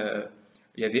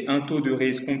 il y avait un taux de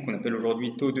réescompte qu'on appelle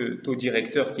aujourd'hui taux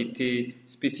directeur qui était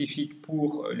spécifique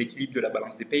pour l'équilibre de la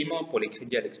balance des paiements, pour les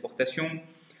crédits à l'exportation,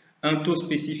 un taux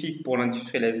spécifique pour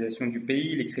l'industrialisation du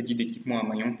pays, les crédits d'équipement à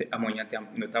moyen terme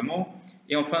notamment,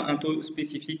 et enfin un taux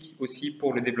spécifique aussi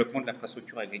pour le développement de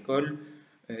l'infrastructure agricole,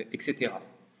 etc.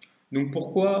 Donc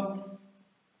pourquoi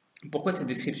cette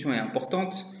description est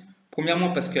importante?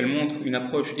 Premièrement parce qu'elle montre une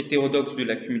approche hétérodoxe de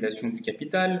l'accumulation du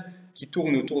capital qui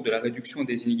tourne autour de la réduction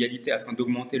des inégalités afin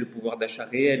d'augmenter le pouvoir d'achat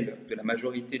réel de la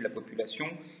majorité de la population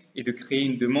et de créer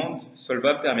une demande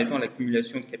solvable permettant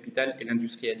l'accumulation de capital et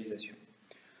l'industrialisation.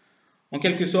 En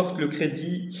quelque sorte, le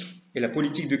crédit et la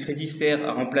politique de crédit sert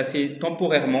à remplacer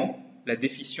temporairement la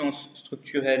déficience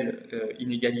structurelle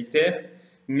inégalitaire,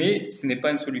 mais ce n'est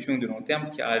pas une solution de long terme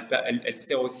car elle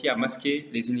sert aussi à masquer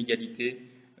les inégalités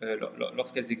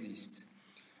lorsqu'elles existent.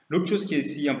 L'autre chose qui est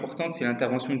aussi importante, c'est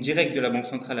l'intervention directe de la Banque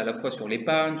centrale à la fois sur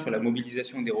l'épargne, sur la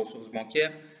mobilisation des ressources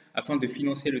bancaires, afin de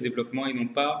financer le développement et non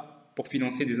pas pour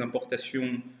financer des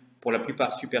importations pour la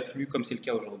plupart superflues comme c'est le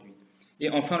cas aujourd'hui. Et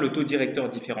enfin, le taux directeur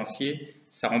différencié,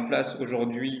 ça remplace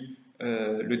aujourd'hui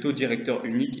le taux directeur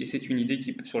unique et c'est une idée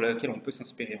sur laquelle on peut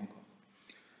s'inspirer encore.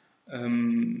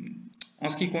 En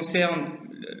ce qui concerne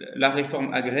la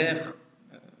réforme agraire,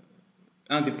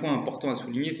 un des points importants à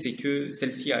souligner, c'est que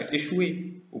celle-ci a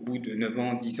échoué au bout de 9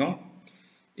 ans, 10 ans,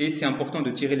 et c'est important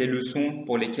de tirer les leçons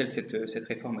pour lesquelles cette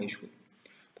réforme a échoué.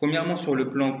 Premièrement, sur le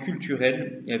plan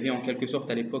culturel, il y avait en quelque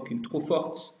sorte à l'époque une trop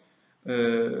forte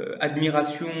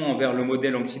admiration envers le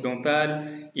modèle occidental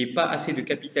et pas assez de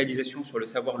capitalisation sur le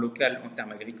savoir local en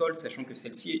termes agricoles, sachant que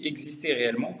celle-ci existait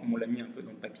réellement, comme on l'a mis un peu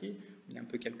dans le papier. Il y a un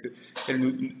peu quelques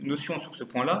notions sur ce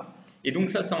point-là. Et donc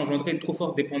ça a engendré une trop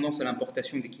forte dépendance à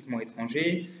l'importation d'équipements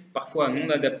étrangers, parfois non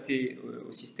adaptés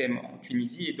au système en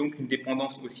Tunisie, et donc une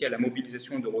dépendance aussi à la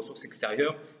mobilisation de ressources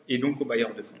extérieures et donc aux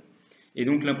bailleurs de fonds. Et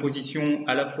donc l'imposition,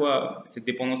 à la fois cette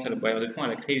dépendance à la bailleurs de fonds,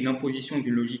 elle a créé une imposition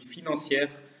d'une logique financière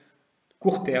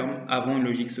court terme avant une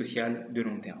logique sociale de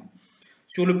long terme.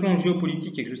 Sur le plan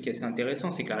géopolitique, quelque chose qui est assez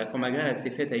intéressant, c'est que la réforme agraire elle s'est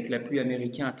faite avec l'appui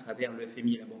américain à travers le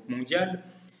FMI et la Banque mondiale.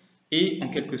 Et en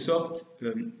quelque sorte,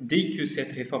 dès que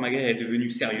cette réforme agraire est devenue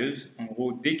sérieuse, en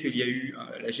gros, dès qu'il y a eu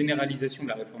la généralisation de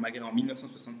la réforme agraire en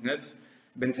 1969,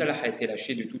 Ben Salah a été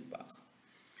lâché de toutes parts.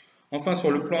 Enfin, sur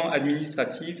le plan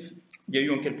administratif, il y a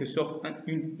eu en quelque sorte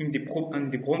une des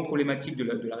grandes problématiques de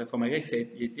la réforme agraire,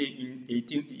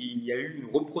 il y a eu une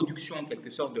reproduction en quelque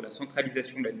sorte de la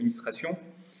centralisation de l'administration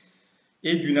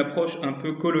et d'une approche un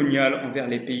peu coloniale envers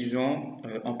les paysans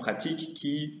en pratique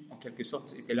qui, en quelque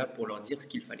sorte, étaient là pour leur dire ce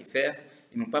qu'il fallait faire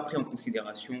et n'ont pas pris en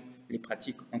considération les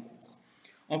pratiques en cours.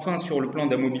 Enfin, sur le plan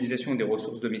de la mobilisation des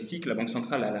ressources domestiques, la Banque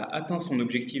centrale a atteint son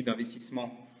objectif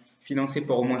d'investissement financé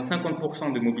par au moins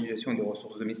 50% de mobilisation des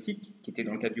ressources domestiques, qui était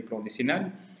dans le cadre du plan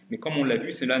décennal. Mais comme on l'a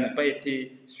vu, cela n'a pas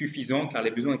été suffisant car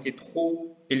les besoins étaient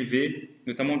trop élevés,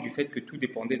 notamment du fait que tout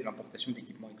dépendait de l'importation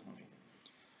d'équipements étrangers.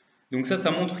 Donc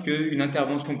ça montre qu'une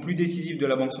intervention plus décisive de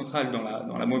la Banque centrale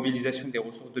dans la mobilisation des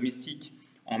ressources domestiques,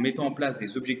 en mettant en place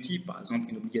des objectifs, par exemple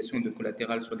une obligation de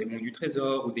collatéral sur des bons du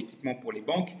Trésor ou d'équipements pour les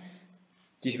banques,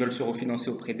 qui veulent se refinancer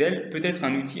auprès d'elles, peut être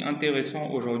un outil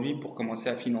intéressant aujourd'hui pour commencer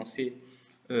à financer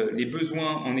les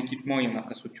besoins en équipement et en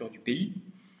infrastructure du pays.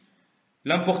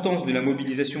 L'importance de la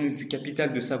mobilisation du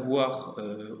capital de savoir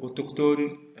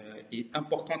autochtone est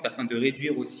importante afin de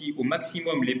réduire aussi au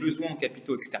maximum les besoins en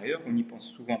capitaux extérieurs. On n'y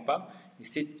pense souvent pas, mais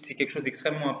c'est quelque chose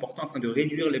d'extrêmement important afin de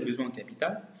réduire les besoins en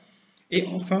capital. Et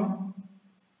enfin,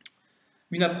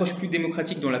 une approche plus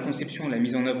démocratique dans la conception et la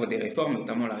mise en œuvre des réformes,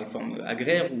 notamment la réforme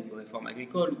agraire ou réforme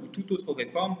agricole ou toute autre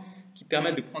réforme qui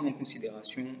permettent de prendre en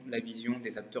considération la vision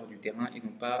des acteurs du terrain et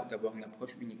non pas d'avoir une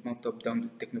approche uniquement top-down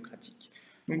technocratique.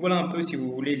 Donc voilà un peu, si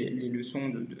vous voulez, les leçons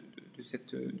de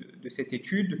cette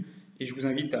étude et je vous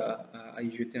invite à y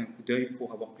jeter un coup d'œil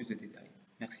pour avoir plus de détails.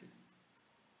 Merci.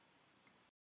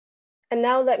 And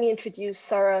now let me introduce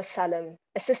Sarah Salem,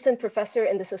 Assistant Professor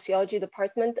in the Sociology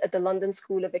Department at the London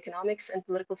School of Economics and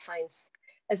Political Science.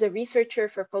 As a researcher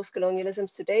for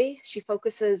Post-Colonialisms Today, she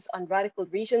focuses on radical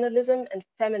regionalism and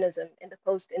feminism in the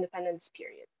post-independence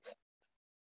period.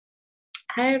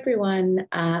 Hi, everyone.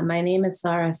 My name is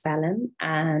Sarah Salem,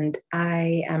 and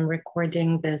I am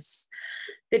recording this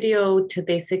video to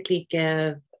basically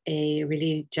give a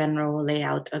really general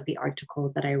layout of the article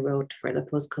that I wrote for the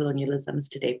Post-Colonialisms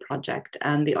Today project.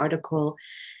 And the article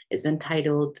is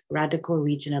entitled Radical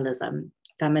Regionalism,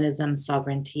 Feminism,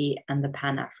 Sovereignty, and the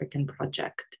Pan-African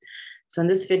Project. So in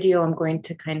this video, I'm going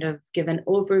to kind of give an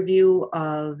overview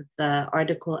of the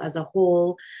article as a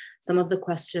whole, some of the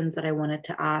questions that I wanted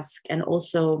to ask, and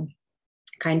also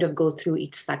kind of go through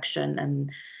each section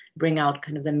and bring out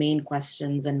kind of the main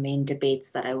questions and main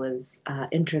debates that I was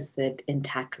interested in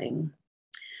tackling.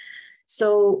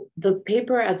 So the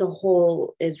paper as a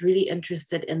whole is really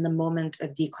interested in the moment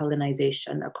of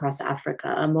decolonization across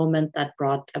Africa, a moment that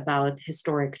brought about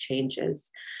historic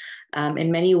changes.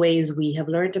 In many ways, we have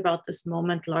learned about this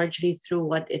moment largely through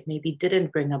what it maybe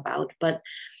didn't bring about, but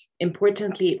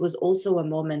importantly, it was also a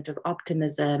moment of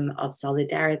optimism, of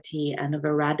solidarity, and of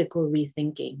a radical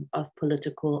rethinking of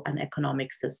political and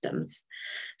economic systems.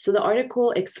 So the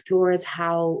article explores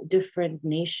how different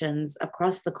nations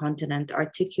across the continent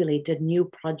articulated new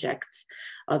projects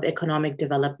of economic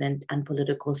development and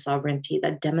political sovereignty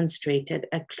that demonstrated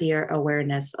a clear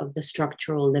awareness of the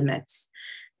structural limits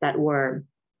that were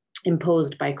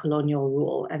imposed by colonial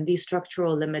rule. And these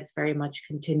structural limits very much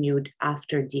continued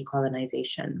after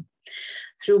decolonization.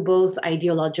 Through both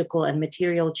ideological and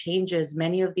material changes,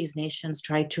 many of these nations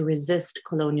tried to resist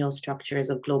colonial structures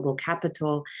of global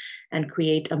capital and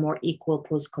create a more equal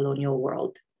post-colonial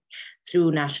world.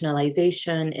 Through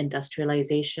nationalization,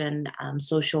 industrialization,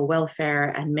 social welfare,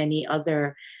 and many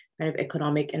other kind of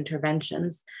economic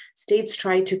interventions, states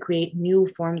tried to create new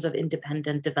forms of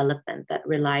independent development that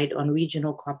relied on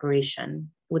regional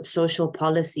cooperation with social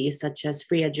policies such as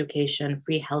free education,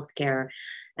 free healthcare,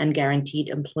 and guaranteed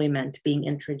employment being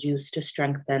introduced to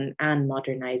strengthen and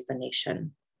modernize the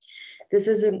nation. This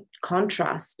is in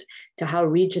contrast to how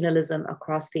regionalism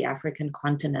across the African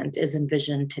continent is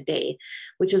envisioned today,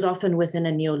 which is often within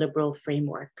a neoliberal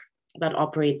framework that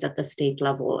operates at the state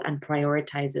level and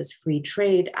prioritizes free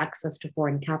trade, access to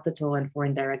foreign capital and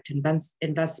foreign direct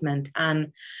investment,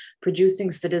 and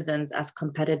producing citizens as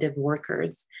competitive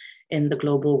workers in the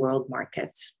global world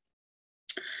market.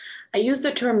 I use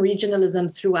the term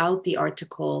regionalism throughout the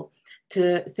article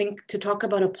to talk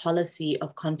about a policy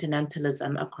of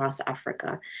continentalism across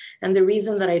Africa. And the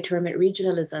reason that I term it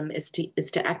regionalism is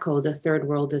to echo the third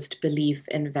worldist belief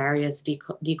in various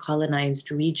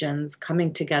decolonized regions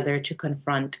coming together to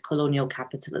confront colonial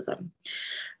capitalism.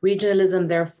 Regionalism,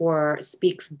 therefore,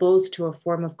 speaks both to a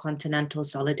form of continental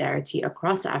solidarity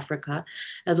across Africa,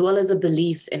 as well as a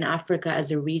belief in Africa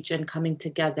as a region coming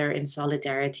together in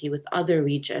solidarity with other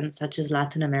regions, such as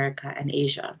Latin America and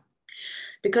Asia.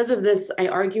 Because of this, I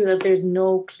argue that there's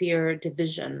no clear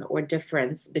division or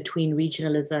difference between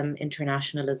regionalism,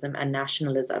 internationalism, and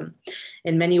nationalism.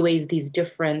 In many ways, these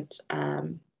different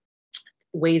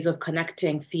ways of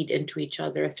connecting feed into each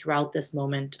other throughout this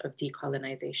moment of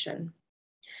decolonization.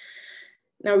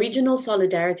 Now, regional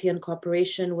solidarity and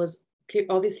cooperation was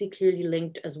obviously clearly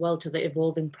linked as well to the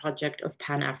evolving project of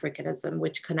Pan-Africanism,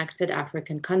 which connected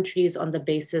African countries on the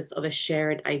basis of a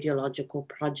shared ideological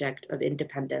project of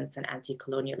independence and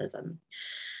anti-colonialism.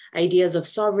 Ideas of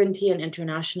sovereignty and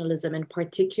internationalism in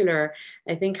particular,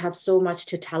 I think, have so much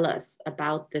to tell us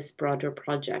about this broader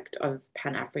project of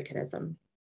Pan-Africanism.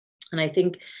 And I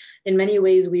think in many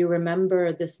ways, we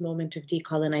remember this moment of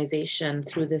decolonization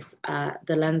through this,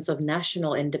 the lens of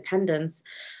national independence.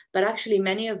 But actually,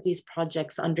 many of these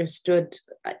projects understood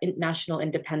national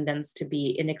independence to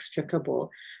be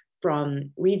inextricable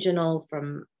from regional,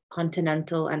 from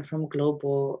continental, and from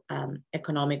global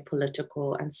economic,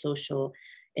 political, and social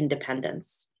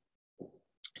independence.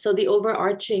 So the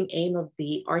overarching aim of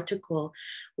the article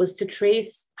was to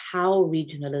trace how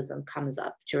regionalism comes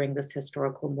up during this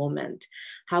historical moment.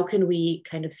 How can we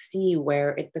kind of see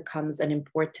where it becomes an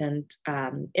important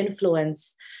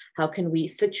influence? How can we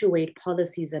situate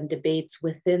policies and debates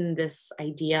within this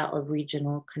idea of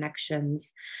regional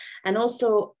connections? And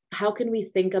also, how can we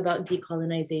think about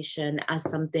decolonization as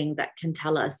something that can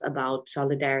tell us about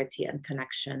solidarity and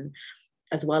connection,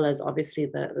 as well as obviously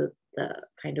the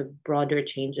kind of broader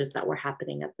changes that were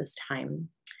happening at this time.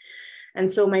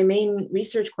 And so my main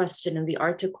research question in the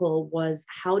article was,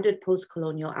 how did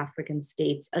post-colonial African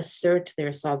states assert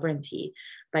their sovereignty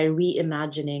by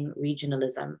reimagining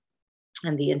regionalism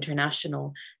and the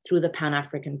international through the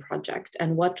Pan-African project?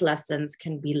 And what lessons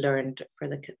can be learned for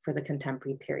the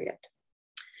contemporary period?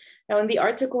 Now, in the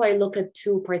article, I look at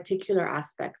two particular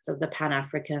aspects of the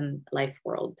Pan-African life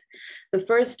world. The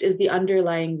first is the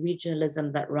underlying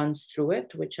regionalism that runs through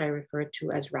it, which I refer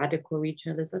to as radical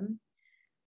regionalism.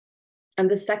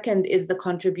 And the second is the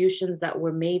contributions that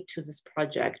were made to this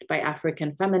project by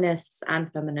African feminists and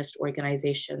feminist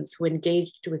organizations who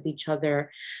engaged with each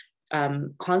other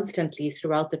constantly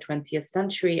throughout the 20th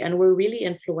century and were really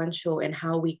influential in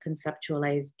how we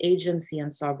conceptualize agency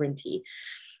and sovereignty.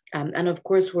 And of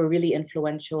course, we're really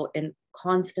influential in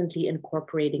constantly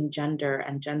incorporating gender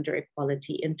and gender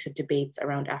equality into debates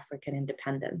around African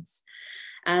independence.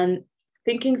 And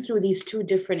thinking through these two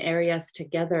different areas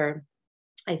together,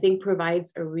 I think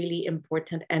provides a really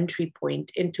important entry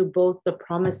point into both the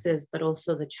promises, but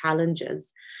also the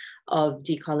challenges of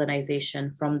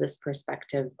decolonization from this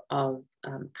perspective of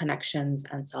connections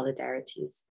and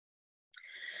solidarities.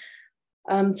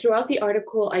 Throughout the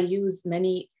article, I use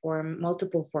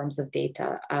multiple forms of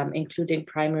data, including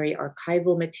primary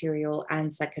archival material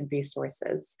and secondary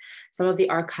sources. Some of the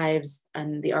archives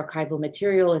and the archival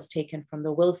material is taken from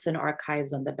the Wilson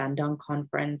archives on the Bandung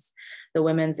Conference, the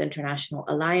Women's International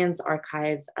Alliance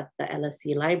archives at the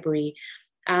LSE Library,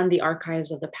 and the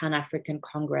archives of the Pan-African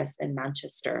Congress in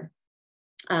Manchester.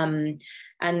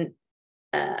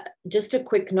 Just a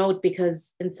quick note,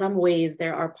 because in some ways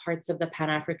there are parts of the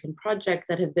Pan-African project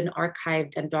that have been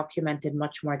archived and documented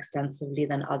much more extensively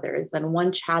than others. And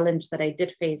one challenge that I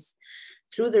did face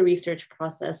through the research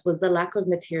process was the lack of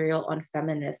material on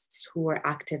feminists who were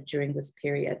active during this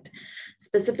period,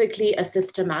 specifically a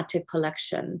systematic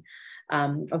collection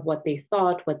of what they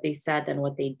thought, what they said, and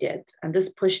what they did. And this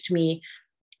pushed me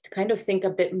to kind of think a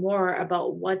bit more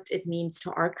about what it means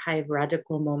to archive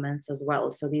radical moments as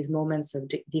well. So these moments of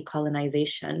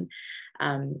decolonization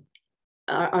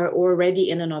are already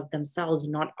in and of themselves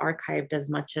not archived as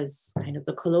much as kind of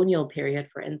the colonial period,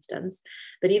 for instance.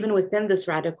 But even within this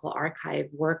radical archive,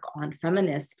 work on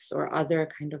feminists or other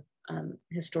kind of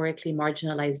historically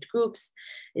marginalized groups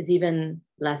is even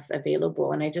less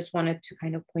available. And I just wanted to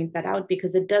kind of point that out,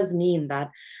 because it does mean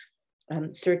that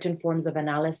certain forms of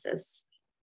analysis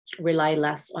rely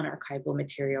less on archival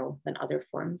material than other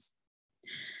forms.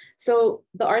 So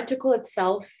the article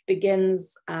itself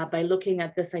begins by looking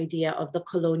at this idea of the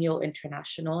colonial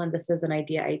international, and this is an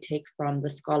idea I take from the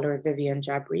scholar Vivian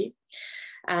Jabri.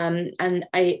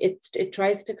 It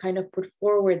tries to kind of put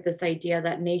forward this idea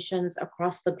that nations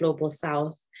across the global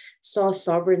South saw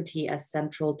sovereignty as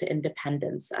central to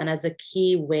independence and as a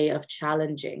key way of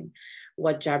challenging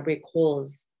what Jabri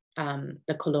calls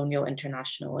the colonial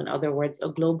international. In other words, a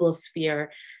global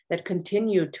sphere that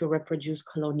continued to reproduce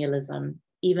colonialism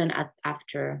even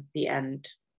after the end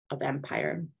of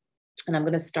empire. And I'm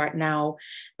going to start now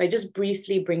by just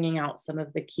briefly bringing out some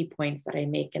of the key points that I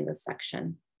make in this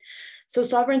section. So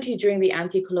sovereignty during the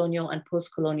anti-colonial and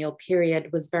post-colonial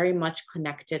period was very much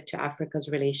connected to Africa's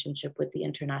relationship with the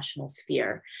international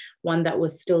sphere, one that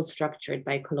was still structured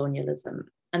by colonialism.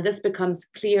 And this becomes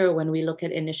clear when we look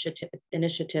at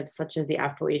initiatives such as the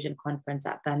Afro-Asian Conference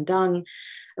at Bandung,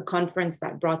 a conference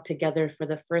that brought together for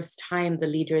the first time the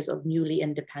leaders of newly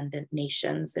independent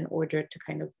nations in order to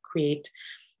kind of create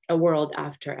a world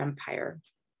after empire.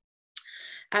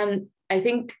 And I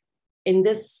think in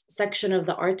this section of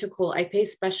the article, I pay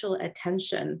special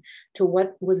attention to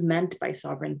what was meant by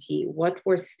sovereignty. What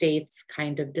were states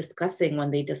kind of discussing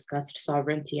when they discussed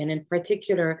sovereignty? And in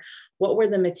particular, what were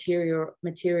the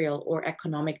material or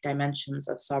economic dimensions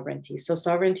of sovereignty? So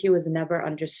sovereignty was never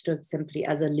understood simply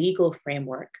as a legal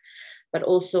framework, but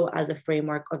also as a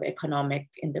framework of economic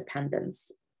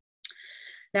independence.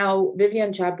 Now,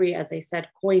 Vivian Jabri, as I said,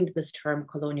 coined this term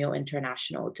colonial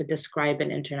international to describe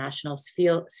an international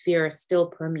sphere still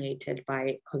permeated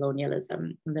by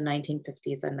colonialism in the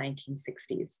 1950s and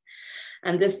 1960s.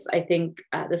 And this, I think,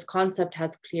 this concept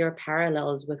has clear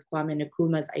parallels with Kwame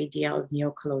Nkrumah's idea of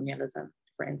neocolonialism,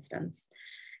 for instance.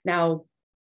 Now,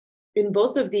 in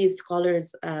both of these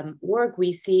scholars' work,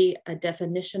 we see a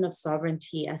definition of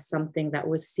sovereignty as something that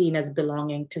was seen as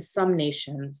belonging to some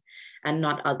nations and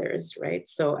not others, right?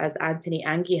 So as Anthony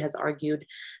Angie has argued,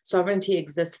 sovereignty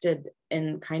existed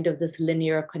in kind of this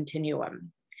linear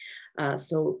continuum.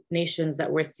 So nations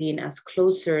that were seen as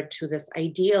closer to this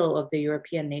ideal of the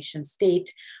European nation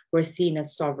state were seen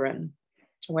as sovereign,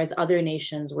 whereas other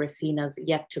nations were seen as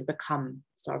yet to become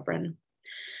sovereign.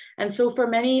 And so for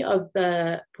many of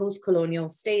the post-colonial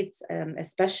states,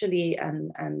 especially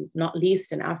and not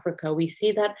least in Africa, we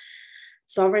see that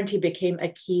sovereignty became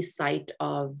a key site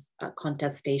of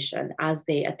contestation as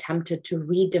they attempted to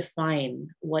redefine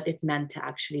what it meant to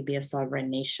actually be a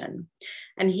sovereign nation.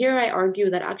 And here I argue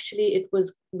that actually it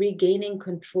was regaining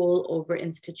control over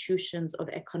institutions of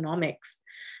economics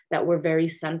that were very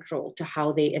central to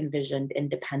how they envisioned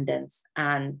independence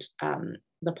and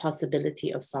the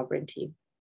possibility of sovereignty.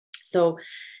 So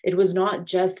it was not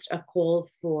just a call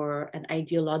for an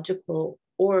ideological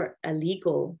or a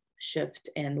legal shift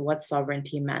in what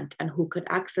sovereignty meant and who could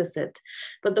access it,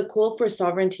 but the call for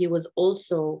sovereignty was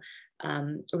also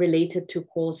related to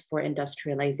calls for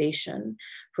industrialization,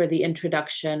 for the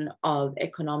introduction of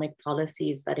economic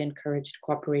policies that encouraged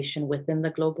cooperation within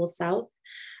the global South,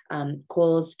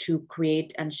 calls to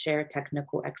create and share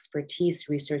technical expertise,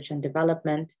 research and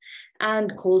development,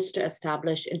 and calls to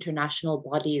establish international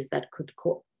bodies that could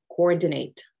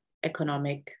coordinate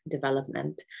economic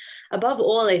development. Above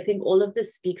all, I think all of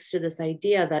this speaks to this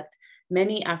idea that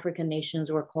many African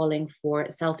nations were calling for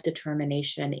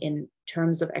self-determination in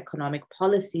terms of economic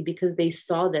policy because they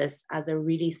saw this as a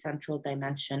really central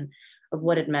dimension of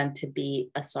what it meant to be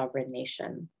a sovereign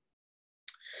nation.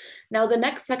 Now, the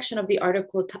next section of the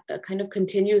article kind of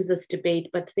continues this debate,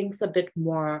 but thinks a bit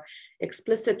more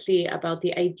explicitly about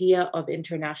the idea of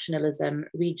internationalism,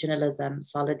 regionalism,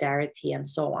 solidarity, and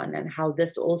so on, and how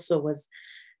this also was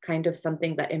kind of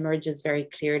something that emerges very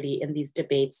clearly in these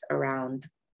debates around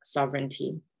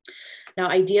sovereignty. Now,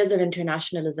 ideas of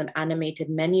internationalism animated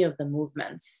many of the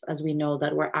movements, as we know,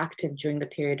 that were active during the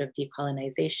period of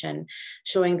decolonization,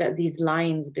 showing that these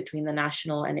lines between the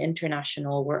national and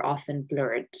international were often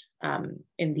blurred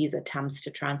in these attempts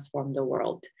to transform the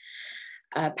world.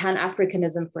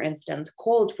 Pan-Africanism, for instance,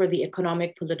 called for the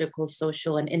economic, political,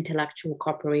 social, and intellectual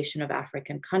cooperation of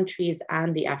African countries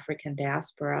and the African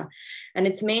diaspora. And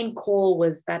its main call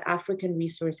was that African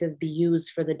resources be used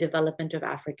for the development of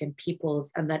African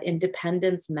peoples and that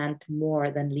independence meant more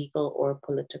than legal or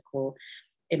political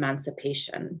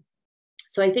emancipation.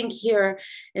 So I think here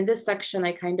in this section,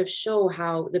 I kind of show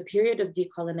how the period of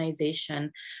decolonization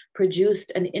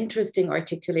produced an interesting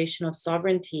articulation of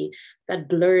sovereignty that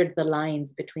blurred the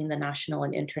lines between the national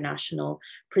and international,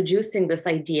 producing this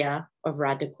idea of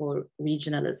radical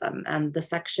regionalism. And the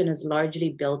section is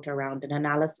largely built around an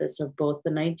analysis of both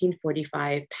the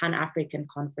 1945 Pan-African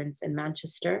Conference in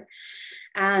Manchester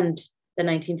and the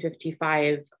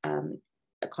 1955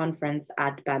 conference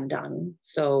at Bandung.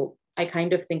 So I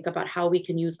kind of think about how we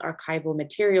can use archival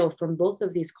material from both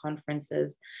of these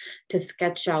conferences to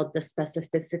sketch out the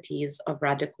specificities of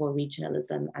radical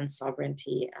regionalism and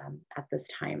sovereignty at this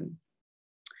time.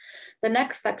 The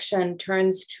next section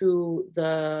turns to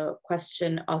the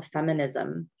question of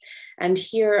feminism. And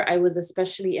here I was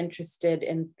especially interested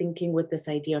in thinking with this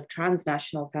idea of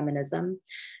transnational feminism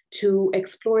to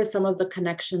explore some of the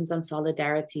connections and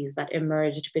solidarities that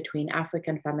emerged between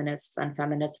African feminists and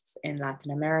feminists in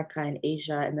Latin America, in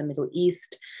Asia, in the Middle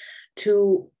East,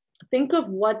 to think of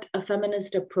what a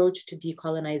feminist approach to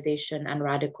decolonization and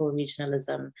radical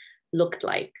regionalism looked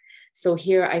like. So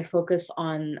here I focus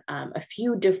on a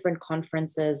few different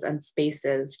conferences and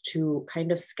spaces to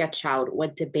kind of sketch out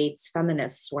what debates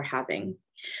feminists were having.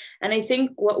 And I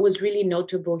think what was really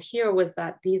notable here was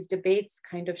that these debates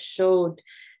kind of showed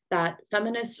that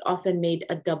feminists often made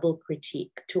a double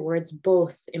critique towards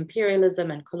both imperialism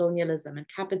and colonialism and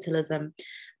capitalism,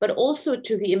 but also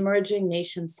to the emerging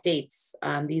nation states,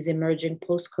 these emerging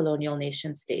post-colonial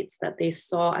nation states that they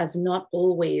saw as not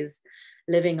always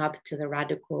living up to the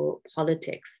radical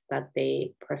politics that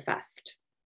they professed.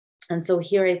 And so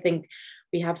here I think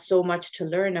we have so much to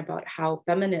learn about how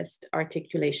feminist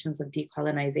articulations of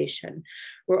decolonization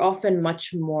were often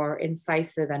much more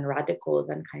incisive and radical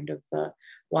than kind of the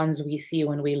ones we see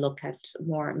when we look at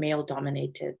more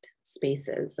male-dominated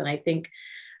spaces. And I think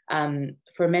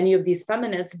for many of these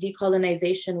feminists,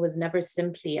 decolonization was never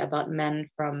simply about men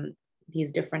from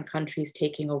these different countries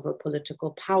taking over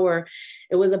political power.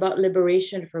 It was about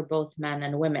liberation for both men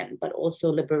and women, but also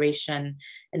liberation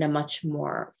in a much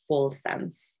more full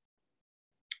sense.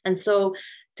 And so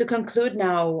to conclude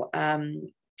now,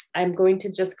 I'm going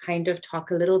to just kind of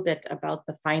talk a little bit about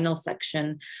the final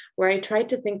section where I tried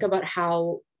to think about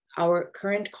how our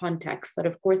current context, that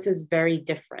of course is very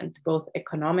different, both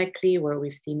economically, where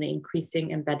we've seen the increasing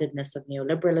embeddedness of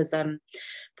neoliberalism,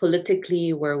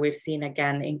 politically, where we've seen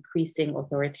again increasing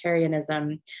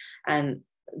authoritarianism and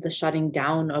the shutting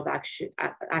down of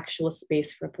actual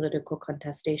space for political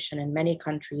contestation in many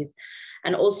countries,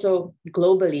 and also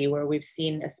globally, where we've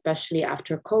seen, especially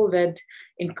after COVID,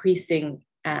 increasing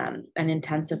and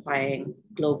intensifying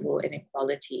global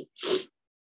inequality.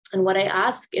 And what I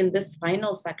ask in this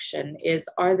final section is,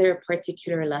 are there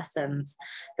particular lessons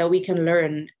that we can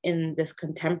learn in this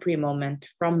contemporary moment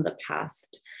from the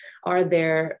past? Are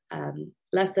there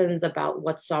lessons about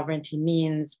what sovereignty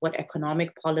means, what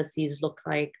economic policies look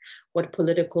like, what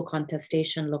political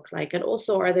contestation look like? And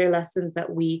also, are there lessons that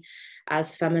we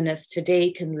as feminists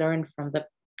today can learn from the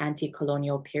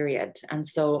anti-colonial period? And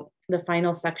so the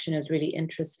final section is really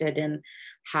interested in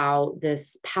how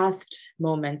this past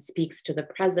moment speaks to the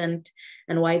present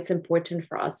and why it's important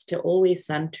for us to always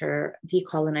center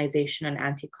decolonization and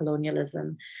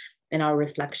anti-colonialism in our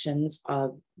reflections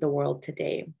of the world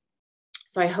today.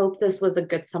 So I hope this was a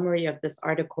good summary of this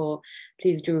article.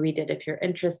 Please do read it if you're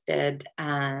interested.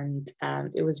 And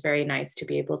it was very nice to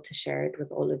be able to share it with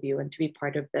all of you and to be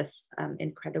part of this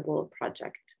incredible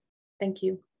project. Thank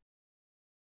you.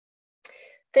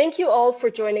 Thank you all for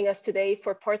joining us today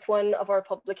for part 1 of our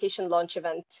publication launch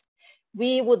event.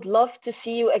 We would love to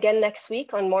see you again next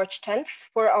week on March 10th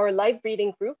for our live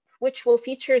reading group, which will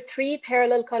feature 3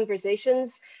 parallel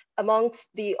conversations amongst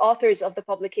the authors of the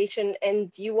publication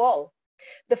and you all.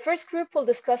 The first group will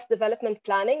discuss development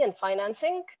planning and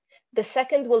financing. The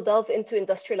second will delve into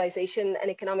industrialization and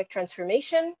economic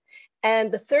transformation.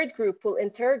 And the third group will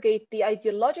interrogate the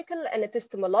ideological and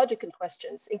epistemological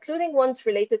questions, including ones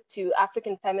related to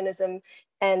African feminism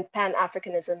and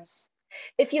Pan-Africanisms.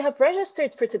 If you have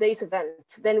registered for today's event,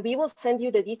 then we will send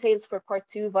you the details for part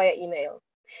 2 via email.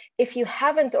 If you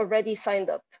haven't already signed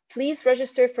up, please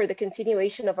register for the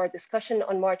continuation of our discussion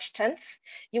on March 10th.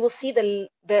 You will see the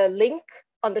link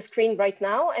on the screen right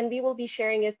now, and we will be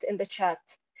sharing it in the chat.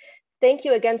 Thank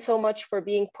you again so much for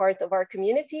being part of our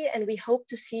community, and we hope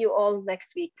to see you all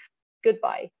next week.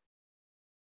 Goodbye.